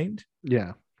the mind.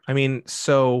 Yeah. I mean,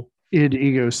 so id,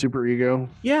 ego, super ego.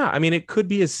 Yeah, I mean, it could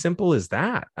be as simple as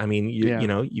that. I mean, you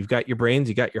know, you've got your brains,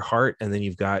 you got your heart, and then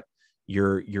you've got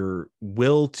your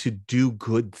will to do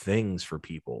good things for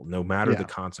people, no matter the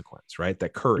consequence, right?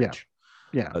 That courage,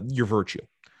 your virtue,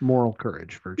 moral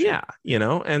courage, virtue. Yeah, you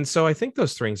know, and so I think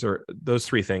those three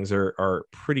things are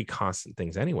pretty constant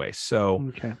things anyway. So,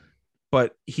 okay.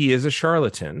 But he is a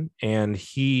charlatan, and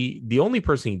the only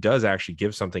person he does actually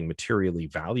give something materially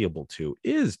valuable to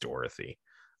is Dorothy.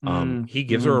 He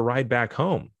gives her a ride back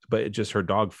home, but it just her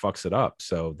dog fucks it up.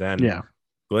 So then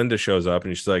Glinda shows up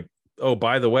and she's like, "Oh,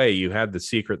 by the way, you had the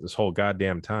secret this whole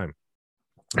goddamn time."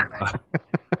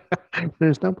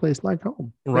 There's no place like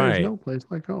home. Right. There's no place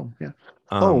like home. Yeah.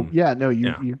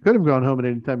 You could have gone home at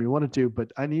any time you wanted to,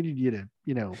 but I needed you to,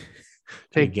 you know,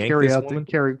 carry out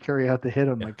the hit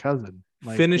on my cousin.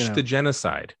 Like, finish the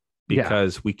genocide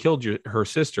because we killed her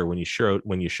sister when you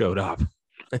showed up.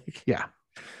 Yeah.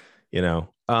 You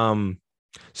know.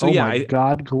 So my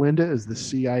God, Glinda is the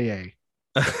CIA.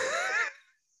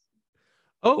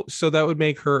 Oh, so that would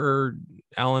make her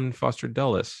Alan Foster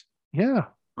Dulles. Yeah.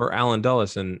 Or Alan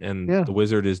Dulles, and the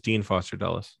wizard is Dean Foster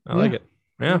Dulles. I like it.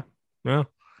 Yeah.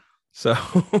 So,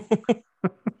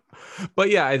 but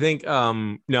yeah, I think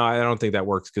no, I don't think that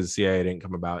works because CIA didn't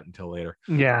come about until later.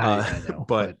 Yeah, I know,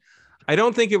 but I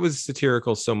don't think it was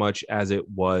satirical so much as it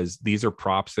was. These are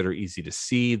props that are easy to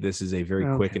see. This is a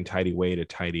very quick and tidy way to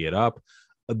tidy it up,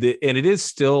 and it is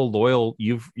still loyal.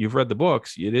 You've read the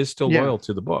books. It is still loyal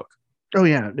to the book. Oh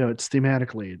yeah, no, it's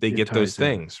thematically they get those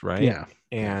things right. Yeah,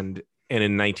 and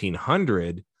in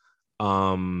 1900,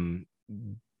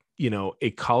 you know, a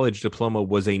college diploma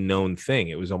was a known thing.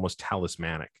 It was almost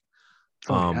talismanic.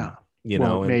 You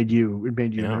know, it made you a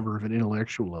member of an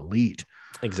intellectual elite.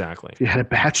 Exactly. If you had a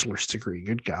bachelor's degree,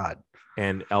 good God.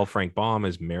 And L. Frank Baum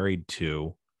is married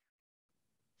to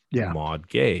Maud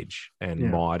Gage, and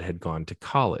Maud had gone to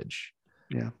college.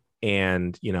 Yeah.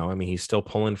 And, you know, I mean, he's still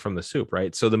pulling from the soup,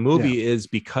 right? So the movie is,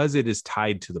 because it is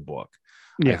tied to the book,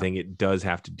 I think it does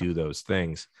have to do those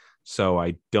things. So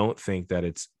I don't think that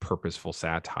it's purposeful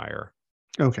satire.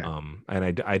 Okay.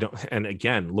 And I don't, and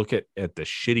again, look at the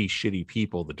shitty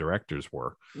people the directors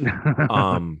were.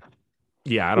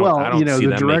 Yeah, I don't you know, see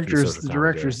the them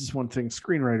directors is one thing,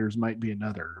 screenwriters might be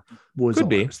another, was Could all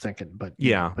be. I was thinking, but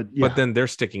but then they're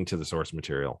sticking to the source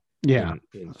material in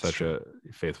such a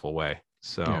faithful way.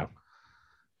 So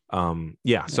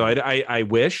so I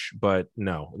wish, but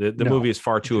no, the movie is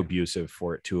far too abusive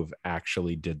for it to have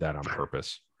actually did that on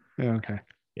purpose.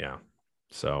 Yeah.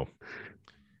 So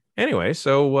anyway,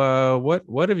 so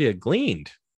what have you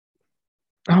gleaned?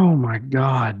 Oh my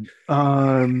God.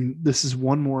 This is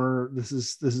one more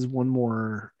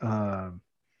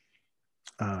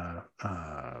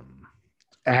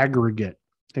aggregate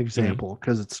example,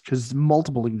 because it's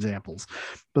multiple examples,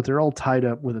 but they're all tied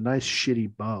up with a nice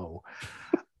shitty bow.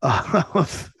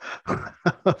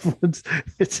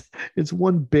 It's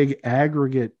one big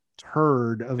aggregate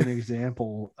turd of an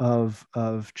example of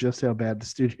just how bad the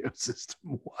studio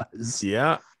system was.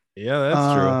 Yeah,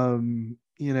 that's true.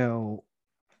 You know,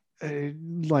 I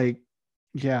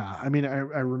mean, I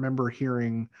remember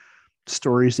hearing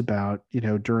stories about, you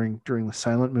know, during the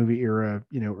silent movie era,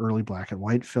 you know, early black and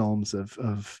white films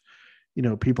of you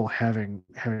know, people having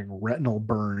retinal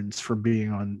burns from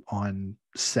being on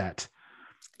set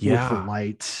with the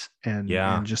lights and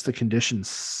just the conditions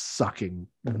sucking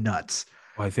nuts.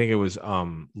 Well, I think it was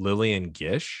Lillian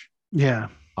Gish. Yeah.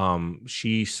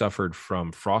 She suffered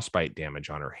from frostbite damage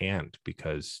on her hand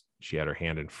because she had her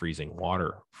hand in freezing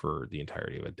water for the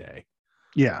entirety of a day.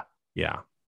 Yeah.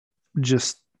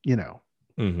 Just, you know,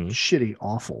 shitty,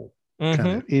 awful, kind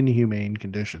of inhumane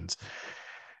conditions.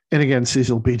 And again,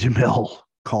 Cecil B. DeMille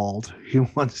called. He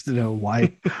wants to know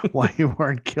why you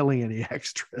weren't killing any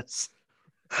extras.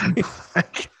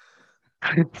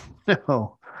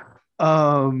 No.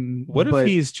 What if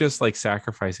he's just like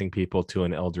sacrificing people to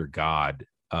an elder god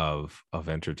of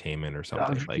entertainment or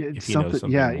something? Like if he knows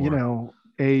something more. You know,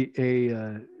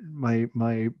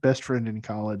 my best friend in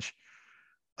college,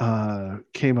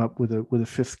 came up with a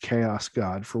fifth chaos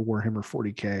god for Warhammer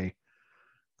 40K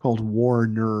called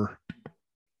Warner.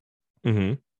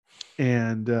 Mm-hmm.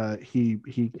 And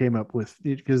he came up with,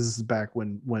 because this is back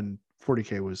when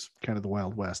 40K was kind of the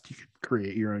Wild West. You could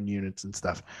create your own units and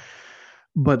stuff.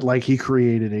 But like he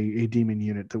created a demon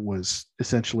unit that was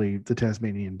essentially the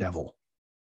Tasmanian devil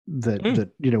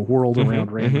that whirled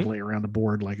around randomly around the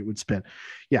board like it would spin.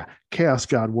 Yeah, Chaos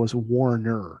God was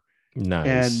Warner.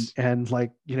 Nice. And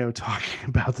like, talking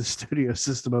about the studio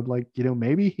system, I'm like,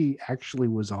 maybe he actually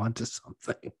was onto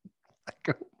something.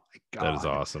 Like, oh my God. That is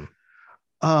awesome.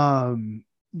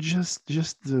 Just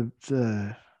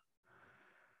the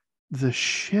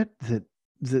shit that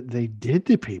they did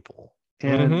to people.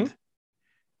 And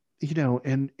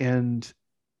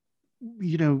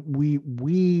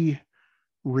we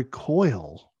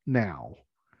recoil now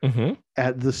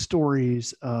at the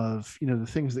stories of the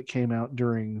things that came out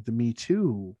during the Me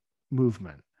Too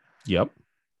movement. Yep.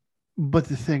 But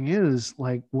the thing is,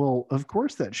 like, well, of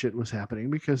course that shit was happening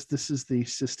because this is the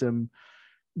system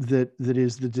that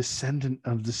is the descendant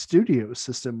of the studio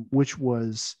system, which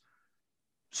was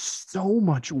so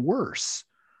much worse.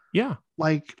 Yeah.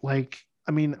 Like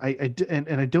I mean, I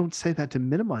don't say that to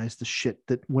minimize the shit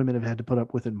that women have had to put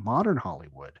up with in modern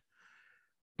Hollywood,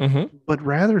 but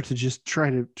rather to just try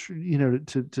to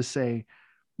to say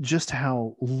just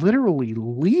how literally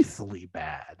lethally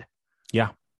bad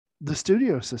the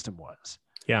studio system was.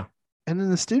 Yeah. And then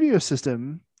the studio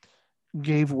system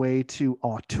gave way to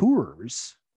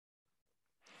auteurs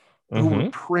who were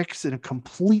pricks in a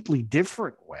completely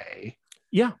different way.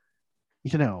 Yeah.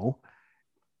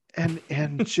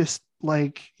 And just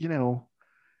like,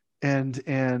 and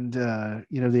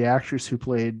the actress who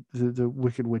played the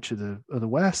Wicked Witch of the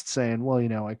West saying, well,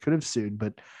 I could have sued,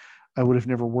 but I would have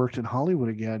never worked in Hollywood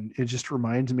again. It just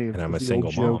reminds me of, and I'm a the single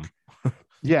old joke. mom.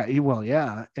 Yeah. Well,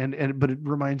 yeah. But it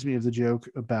reminds me of the joke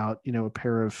about, a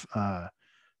pair of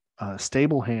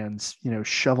stable hands,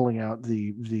 shoveling out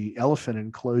the elephant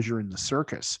enclosure in the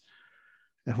circus.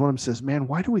 And one of them says, man,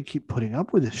 why do we keep putting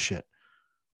up with this shit?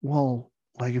 Well,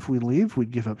 like if we leave, we'd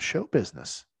give up show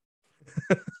business.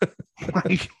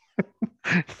 Like,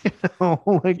 I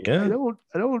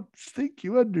don't think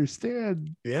you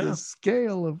understand the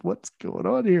scale of what's going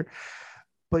on here.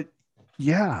 But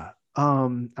yeah,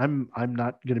 I'm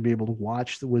not going to be able to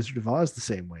watch The Wizard of Oz the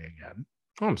same way again.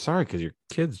 Oh, I'm sorry, because your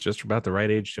kid's just about the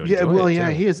right age to enjoy it. Yeah, well, yeah,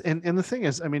 he is. And the thing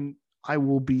is, I mean, I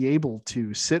will be able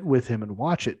to sit with him and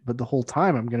watch it, but the whole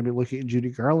time I'm going to be looking at Judy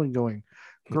Garland going,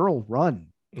 girl, run.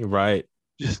 Right.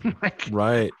 Just like,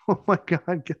 right. Oh my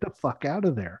God, get the fuck out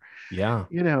of there. Yeah.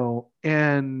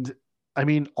 And I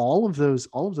mean, all of those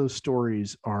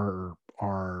stories are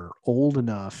old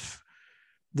enough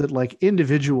that like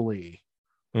individually,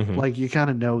 like you kind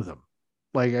of know them.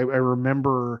 Like I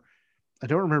remember, I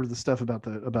don't remember the stuff about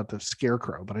the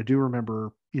scarecrow, but I do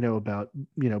remember, about,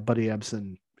 Buddy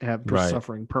Ebsen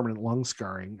suffering permanent lung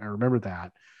scarring. I remember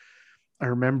that. I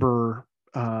remember,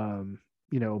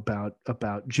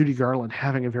 about Judy Garland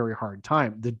having a very hard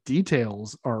time. The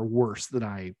details are worse than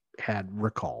I had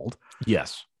recalled.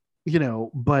 Yes.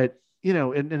 But,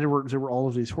 and there were all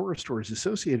of these horror stories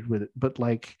associated with it. But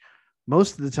like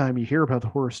most of the time you hear about the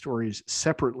horror stories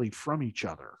separately from each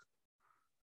other.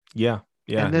 Yeah.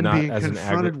 Yeah. And then being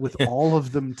confronted with all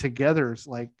of them together is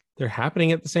like, they're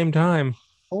happening at the same time.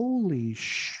 Holy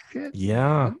shit.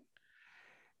 Yeah.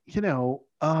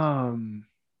 Man.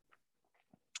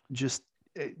 Just,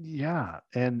 yeah.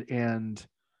 And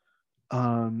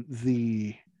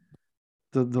the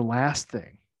last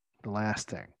thing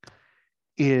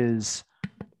is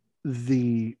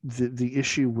the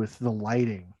issue with the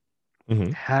lighting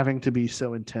having to be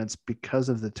so intense because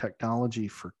of the technology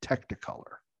for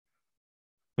Technicolor.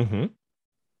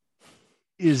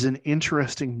 Is an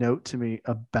interesting note to me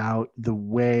about the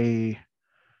way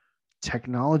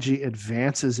technology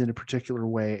advances in a particular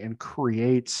way and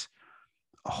creates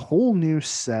a whole new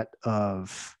set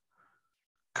of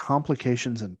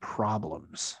complications and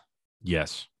problems.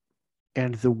 Yes.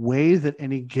 And the way that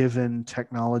any given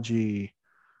technology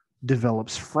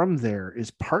develops from there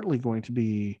is partly going to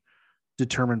be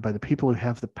determined by the people who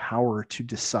have the power to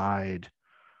decide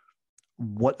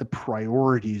what the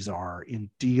priorities are in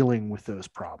dealing with those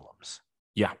problems.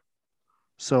 Yeah.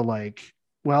 So like,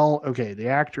 well, okay, the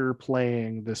actor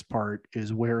playing this part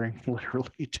is wearing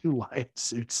literally 2 lion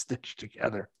suits stitched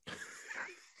together.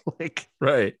 Like,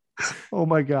 right. Oh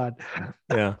my God.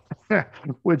 Yeah.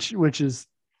 which is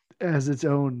has its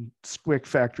own squick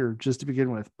factor just to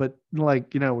begin with. But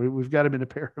like, we've got him in a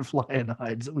pair of lion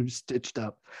hides that we've stitched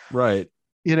up. Right.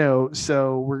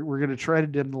 So we're going to try to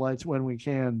dim the lights when we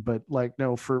can, but like,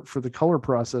 no, for the color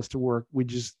process to work,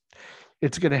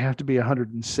 it's going to have to be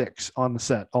 106 on the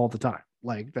set all the time.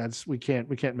 Like we can't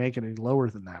make it any lower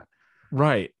than that.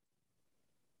 Right.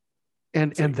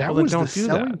 And like, that well, was the do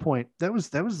selling that. point. That was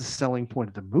the selling point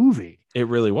of the movie. It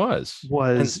really was.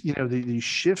 The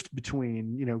shift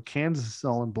between, Kansas is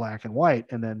all in black and white,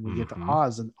 and then we get to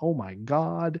Oz, and oh my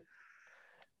God.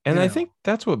 And I think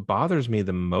that's what bothers me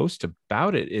the most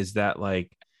about it is that,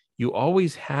 like, you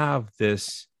always have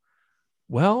this,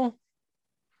 well,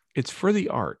 it's for the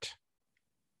art.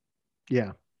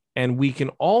 Yeah. And we can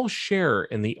all share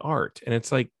in the art. And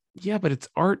it's like, yeah, but it's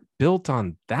art built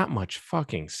on that much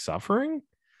fucking suffering.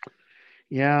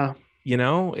 Yeah.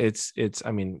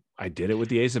 I mean, I did it with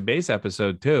the Ace of Base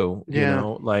episode too.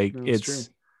 Yeah. It's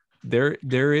true.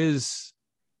 There is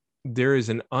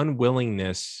an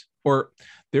unwillingness, or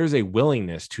there's a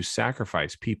willingness to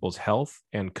sacrifice people's health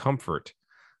and comfort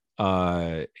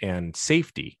and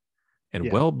safety and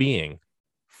well-being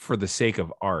for the sake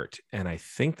of art. And I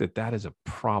think that is a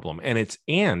problem. And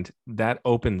that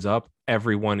opens up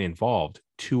everyone involved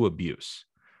to abuse.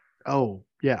 Oh,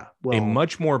 yeah. Well, a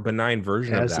much more benign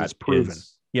version of that is proven.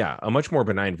 A much more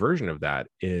benign version of that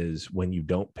is when you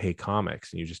don't pay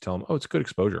comics and you just tell them, oh, it's good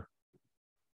exposure.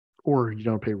 Or you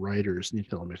don't pay writers and you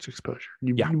tell them it's exposure.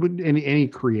 You wouldn't any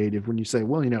creative when you say,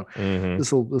 well,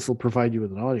 this will provide you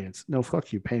with an audience. No,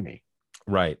 fuck you, pay me.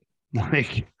 Right.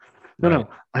 Like, no,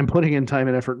 I'm putting in time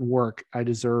and effort and work. I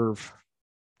deserve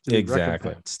to be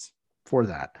recompensed for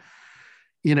that.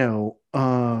 And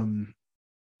in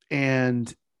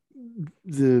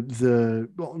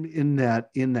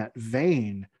that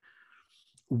vein,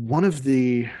 one of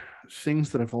the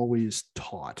things that I've always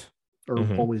taught or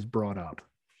always brought up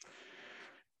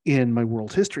in my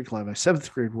world history class, my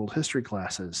 7th grade world history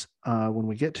classes, when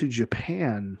we get to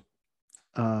Japan,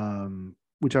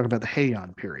 we talk about the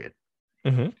Heian period.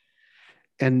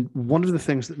 And one of the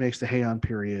things that makes the Heian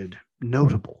period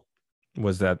notable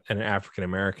was that an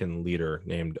African-American leader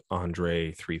named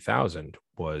Andre 3000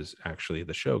 was actually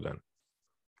the shogun.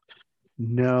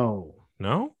 No,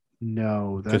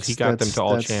 because he got them to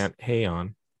all chant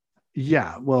Heian.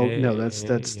 Yeah, well, no,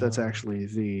 that's actually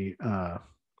the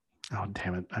oh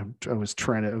damn it! I was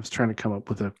trying to come up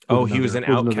with a. He was an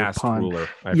outcast ruler.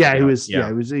 He was.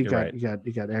 He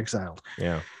got exiled.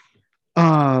 Yeah.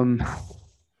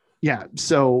 Yeah.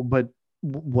 So, but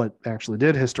what actually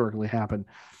did historically happen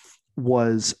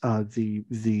was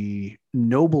the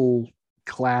noble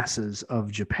classes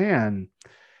of Japan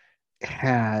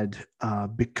had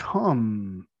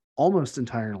become almost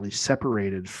entirely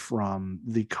separated from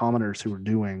the commoners who were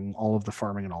doing all of the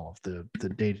farming and all of the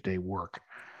day-to-day work.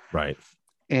 Right.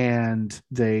 And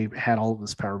they had all of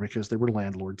this power because they were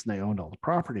landlords and they owned all the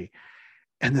property.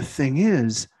 And the thing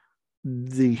is,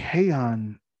 the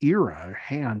Heian era,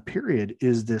 Heian period,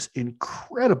 is this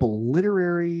incredible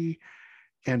literary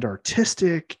and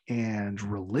artistic and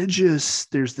religious.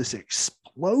 There's this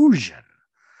explosion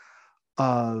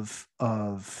of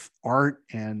art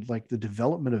and like the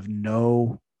development of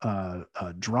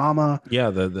drama. Yeah,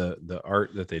 the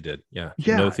art that they did. Yeah.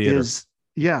 No theater.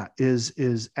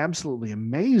 Is absolutely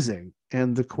amazing.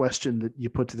 And the question that you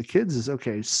put to the kids is,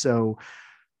 okay, so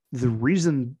the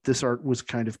reason this art was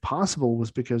kind of possible was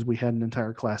because we had an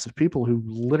entire class of people who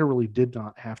literally did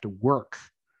not have to work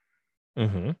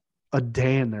a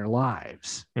day in their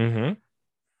lives. And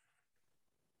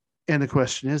the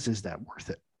question is that worth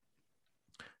it?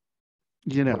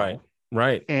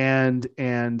 Right. And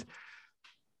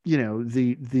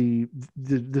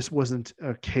this wasn't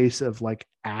a case of like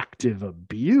active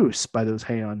abuse by those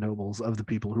Heian nobles of the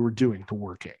people who were doing the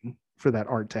working for that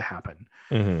art to happen.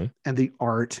 And the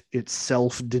art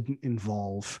itself didn't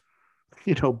involve,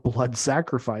 blood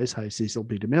sacrifice, hi Cecil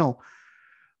B. DeMille,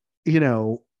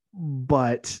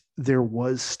 but there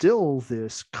was still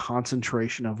this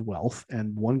concentration of wealth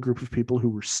and one group of people who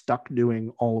were stuck doing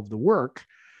all of the work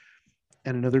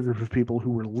and another group of people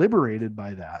who were liberated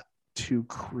by that to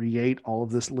create all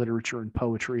of this literature and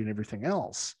poetry and everything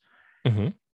else.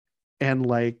 And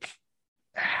like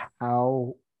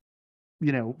how,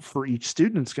 for each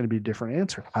student, it's going to be a different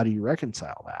answer. How do you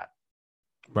reconcile that?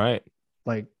 Right.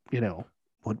 Like,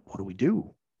 what do we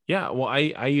do? Yeah. Well,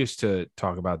 I used to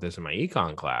talk about this in my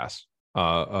econ class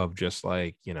of just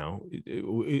like,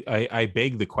 I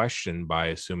beg the question by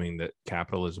assuming that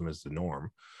capitalism is the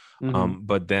norm.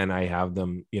 But then I have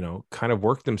them, kind of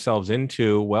work themselves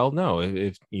into, well, no,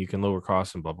 if you can lower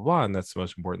costs and blah, blah, blah. And that's the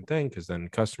most important thing because then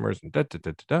customers and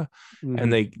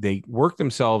and they work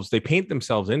themselves, they paint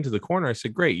themselves into the corner. I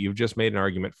said, great, you've just made an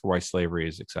argument for why slavery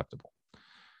is acceptable.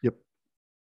 Yep.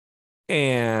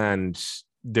 And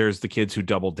there's the kids who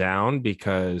double down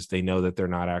because they know that they're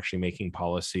not actually making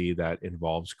policy that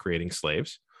involves creating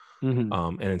slaves,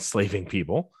 and enslaving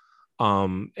people.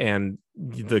 And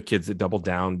the kids that double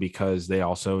down because they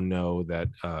also know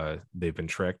that they've been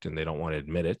tricked and they don't want to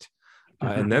admit it.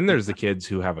 And then there's the kids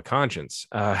who have a conscience,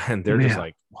 and they're just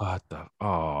like, what the,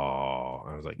 oh,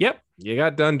 I was like, yep, you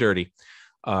got done dirty.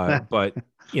 But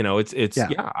you know, it's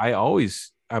yeah,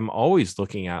 I'm always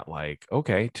looking at like,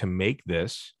 okay, to make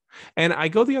this. And I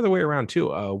go the other way around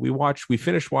too. We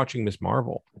finished watching Miss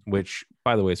Marvel, which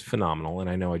by the way is phenomenal. And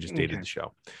I know I just dated the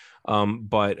show.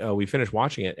 But we finished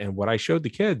watching it. And what I showed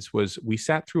the kids was we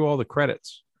sat through all the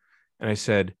credits and I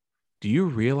said, do you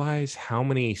realize how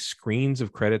many screens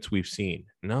of credits we've seen?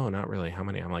 No, not really. How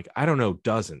many? I'm like, I don't know,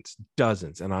 dozens.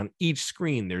 And on each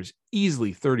screen, there's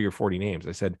easily 30 or 40 names.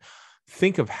 I said,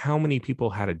 think of how many people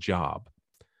had a job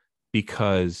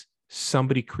because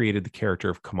somebody created the character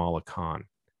of Kamala Khan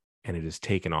and it has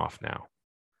taken off now.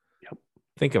 Yep.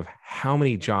 Think of how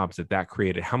many jobs that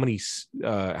created, how many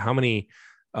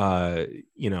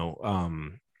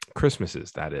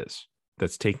Christmases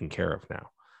that's taken care of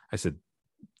now. I said,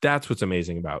 that's what's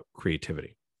amazing about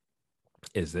creativity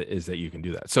is that you can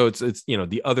do that. So it's you know,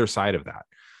 the other side of that,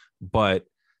 but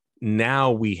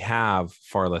now we have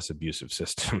far less abusive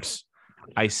systems.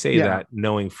 I say that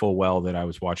knowing full well that I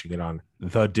was watching it on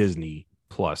the Disney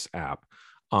Plus app.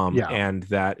 And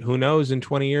that who knows, in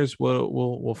 20 years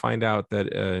we'll find out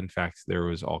that in fact there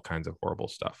was all kinds of horrible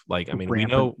stuff. Like, I mean, we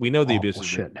know the abuses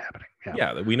shit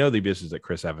happening. We know the abuses that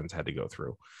Chris Evans had to go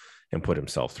through and put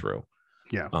himself through.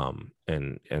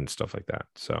 And stuff like that.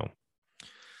 So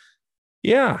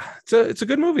yeah, it's a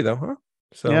good movie though, huh?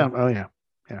 So yeah,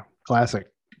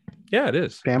 classic. Yeah, it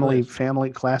is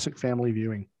classic family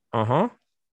viewing.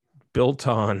 Built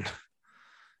on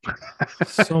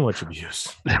so much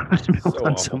abuse.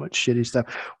 So much shitty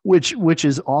stuff, which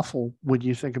is awful when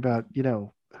you think about, you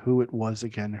know, who it was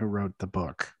again who wrote the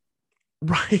book.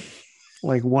 Right.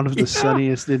 Like one of the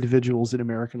sunniest individuals in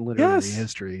American literary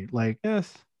history. Like,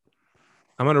 yes.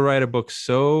 I'm going to write a book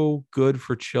so good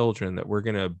for children that we're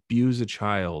going to abuse a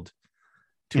child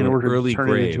to an early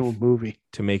grave into a movie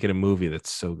to make it a movie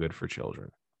that's so good for children.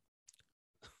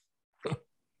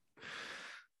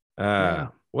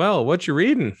 Well, what you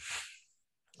reading?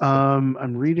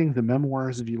 I'm reading the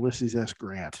memoirs of Ulysses S.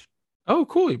 Grant. Oh,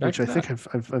 cool! Which I think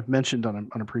I've mentioned on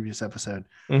a previous episode.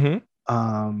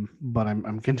 Mm-hmm. But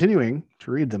I'm continuing to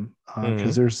read them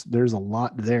because there's a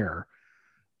lot there.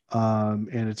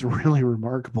 And it's really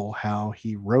remarkable how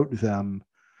he wrote them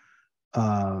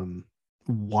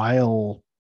while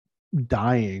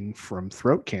dying from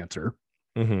throat cancer.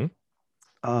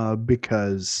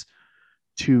 Because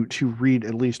to read,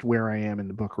 at least where I am in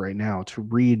the book right now, to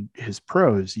read his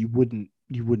prose, you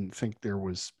wouldn't think there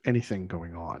was anything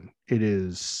going on. It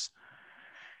is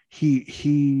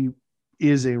he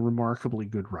is a remarkably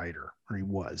good writer, or he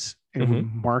was a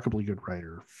remarkably good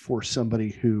writer for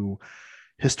somebody who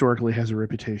historically has a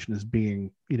reputation as being,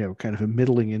 you know, kind of a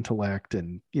middling intellect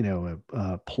and, you know,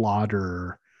 a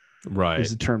plodder, right,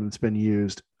 is the term that's been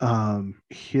used.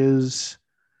 His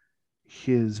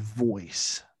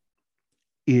voice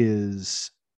is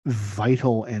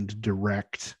vital and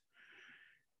direct.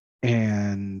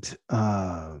 And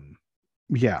my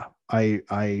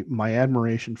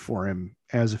admiration for him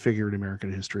as a figure in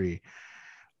American history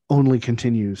only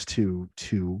continues to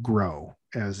grow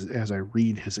as I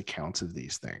read his accounts of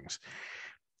these things.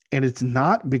 And it's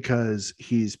not because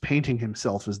he's painting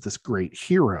himself as this great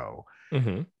hero.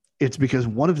 It's because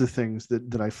one of the things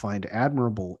that I find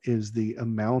admirable is the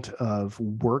amount of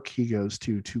work he goes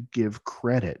to give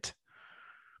credit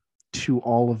to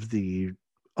all of the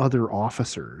other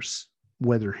officers,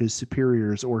 whether his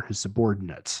superiors or his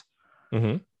subordinates,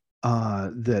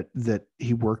 that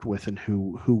he worked with and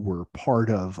who were part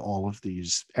of all of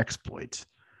these exploits.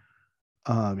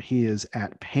 He is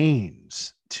at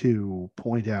pains to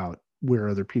point out where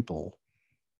other people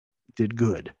did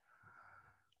good.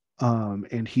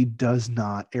 And he does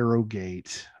not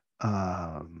arrogate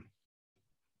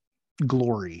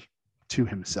glory to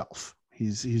himself.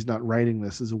 He's not writing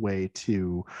this as a way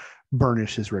to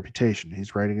burnish his reputation.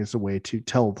 He's writing as a way to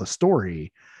tell the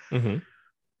story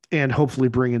and hopefully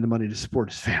bring in the money to support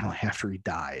his family after he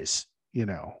dies, you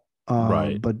know.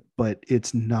 Right. But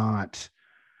it's not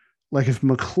like if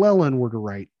McClellan were to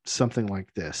write something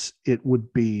like this, it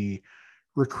would be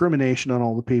recrimination on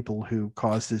all the people who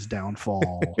caused his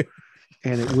downfall.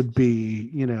 And it would be,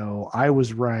 you know, I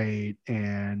was right.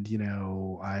 And, you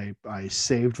know, I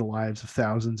saved the lives of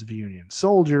thousands of Union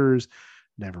soldiers.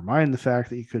 Never mind the fact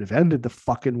that you could have ended the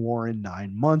fucking war in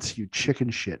 9 months, you chicken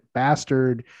shit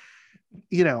bastard.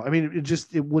 I mean,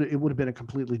 it would have been a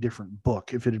completely different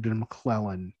book if it had been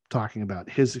McClellan talking about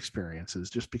his experiences,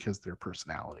 just because of their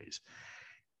personalities.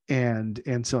 And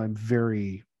so I'm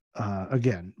very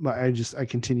again, I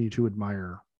continue to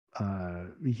admire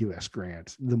U.S.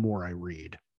 Grant the more I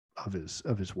read of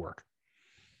his work.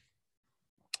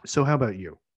 So how about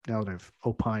you? Now that I've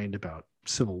opined about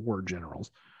Civil War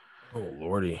generals. Oh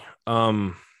Lordy.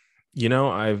 I've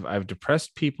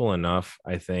depressed people enough,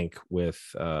 I think, with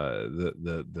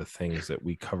the things that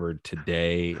we covered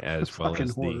today, as the well fucking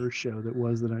as horror show that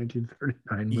was the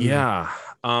 1939 movie. Yeah.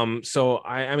 So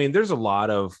I mean, there's a lot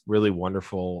of really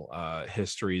wonderful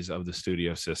histories of the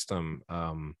studio system.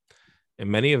 And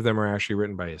many of them are actually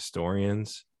written by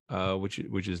historians,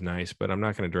 which is nice, but I'm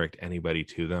not going to direct anybody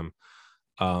to them.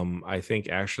 I think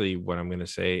actually what I'm going to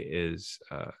say is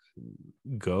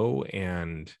go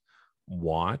and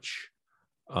watch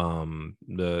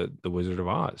the Wizard of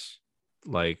Oz.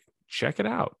 Like, check it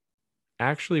out.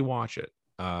 Actually watch it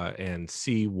and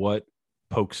see what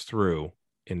pokes through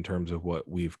in terms of what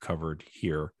we've covered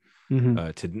here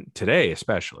today,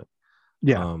 especially.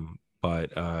 Yeah.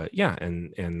 But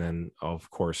and then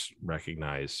of course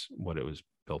recognize what it was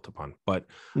built upon. But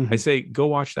I say go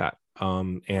watch that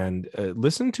and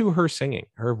listen to her singing.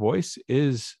 Her voice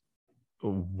is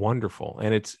wonderful,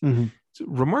 and it's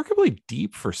remarkably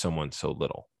deep for someone so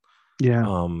little. Yeah.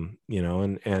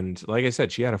 And like I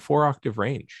said, she had a 4-octave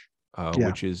range,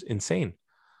 which is insane.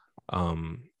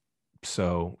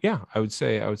 So yeah, I would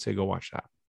say go watch that.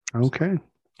 Okay. So,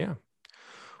 yeah.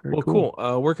 Very well,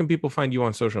 cool. Where can people find you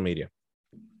on social media?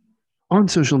 On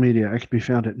social media, I can be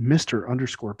found at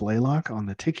Mr_Blaylock on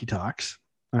the TikToks.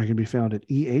 I can be found at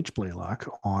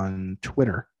Blaylock on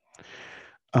Twitter.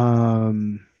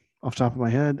 Off the top of my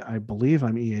head, I believe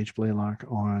I'm Blaylock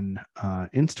on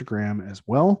Instagram as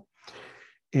well.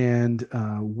 And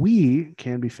we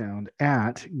can be found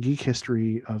at Geek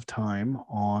History of Time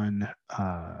on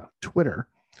Twitter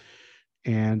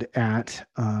and at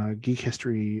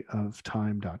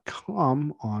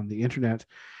geekhistoryoftime.com on the internet.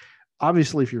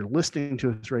 Obviously, if you're listening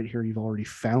to us right here, you've already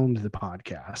found the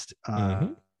podcast.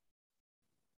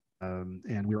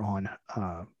 And we're on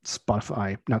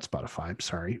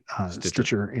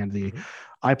Stitcher and the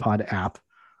iPod app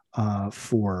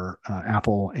for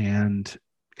Apple and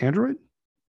Android.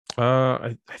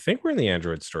 I think we're in the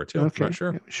Android store too. Okay. I'm not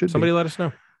sure. Yeah, Somebody let us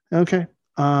know. Okay.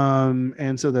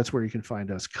 And so that's where you can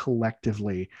find us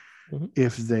collectively.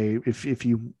 If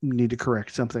you need to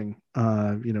correct something,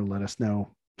 let us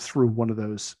know through one of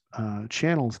those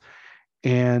channels.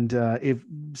 And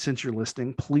since you're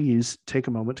listening, please take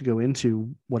a moment to go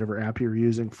into whatever app you're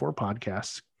using for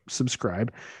podcasts,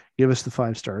 subscribe, give us the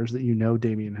 5 stars that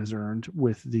Damien has earned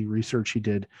with the research he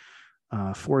did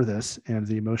for this and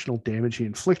the emotional damage he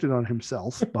inflicted on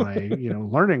himself by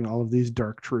learning all of these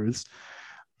dark truths.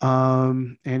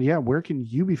 And yeah, where can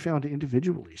you be found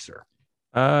individually, sir?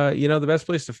 The best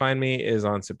place to find me is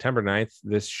on September 9th.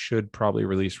 This should probably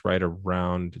release right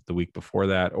around the week before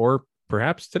that, or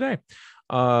perhaps today.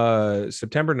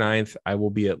 September 9th, I will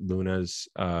be at Luna's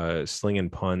Slinging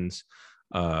Puns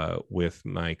with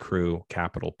my crew,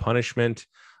 Capital Punishment,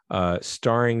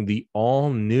 starring the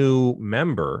all-new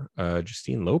member,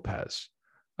 Justine Lopez.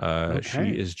 She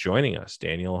is joining us.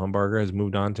 Daniel Humbarger has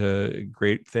moved on to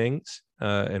great things,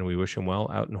 and we wish him well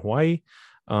out in Hawaii.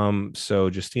 So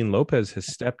Justine Lopez has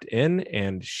stepped in,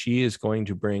 and she is going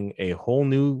to bring a whole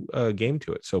new game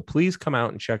to it. So please come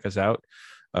out and check us out.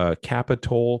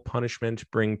 Capital Punishment,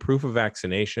 bring proof of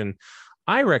vaccination.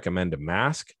 I recommend a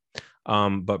mask,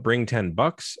 but bring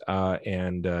 $10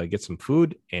 and get some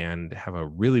food and have a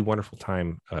really wonderful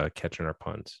time catching our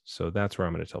puns. So that's where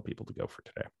I'm going to tell people to go for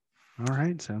today. All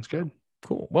right. Sounds good.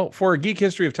 Cool. Well, for a Geek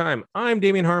History of Time, I'm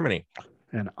Damien Harmony.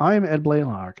 And I'm Ed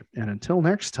Blaylock. And until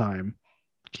next time,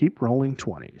 keep rolling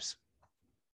 20s.